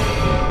Patreon.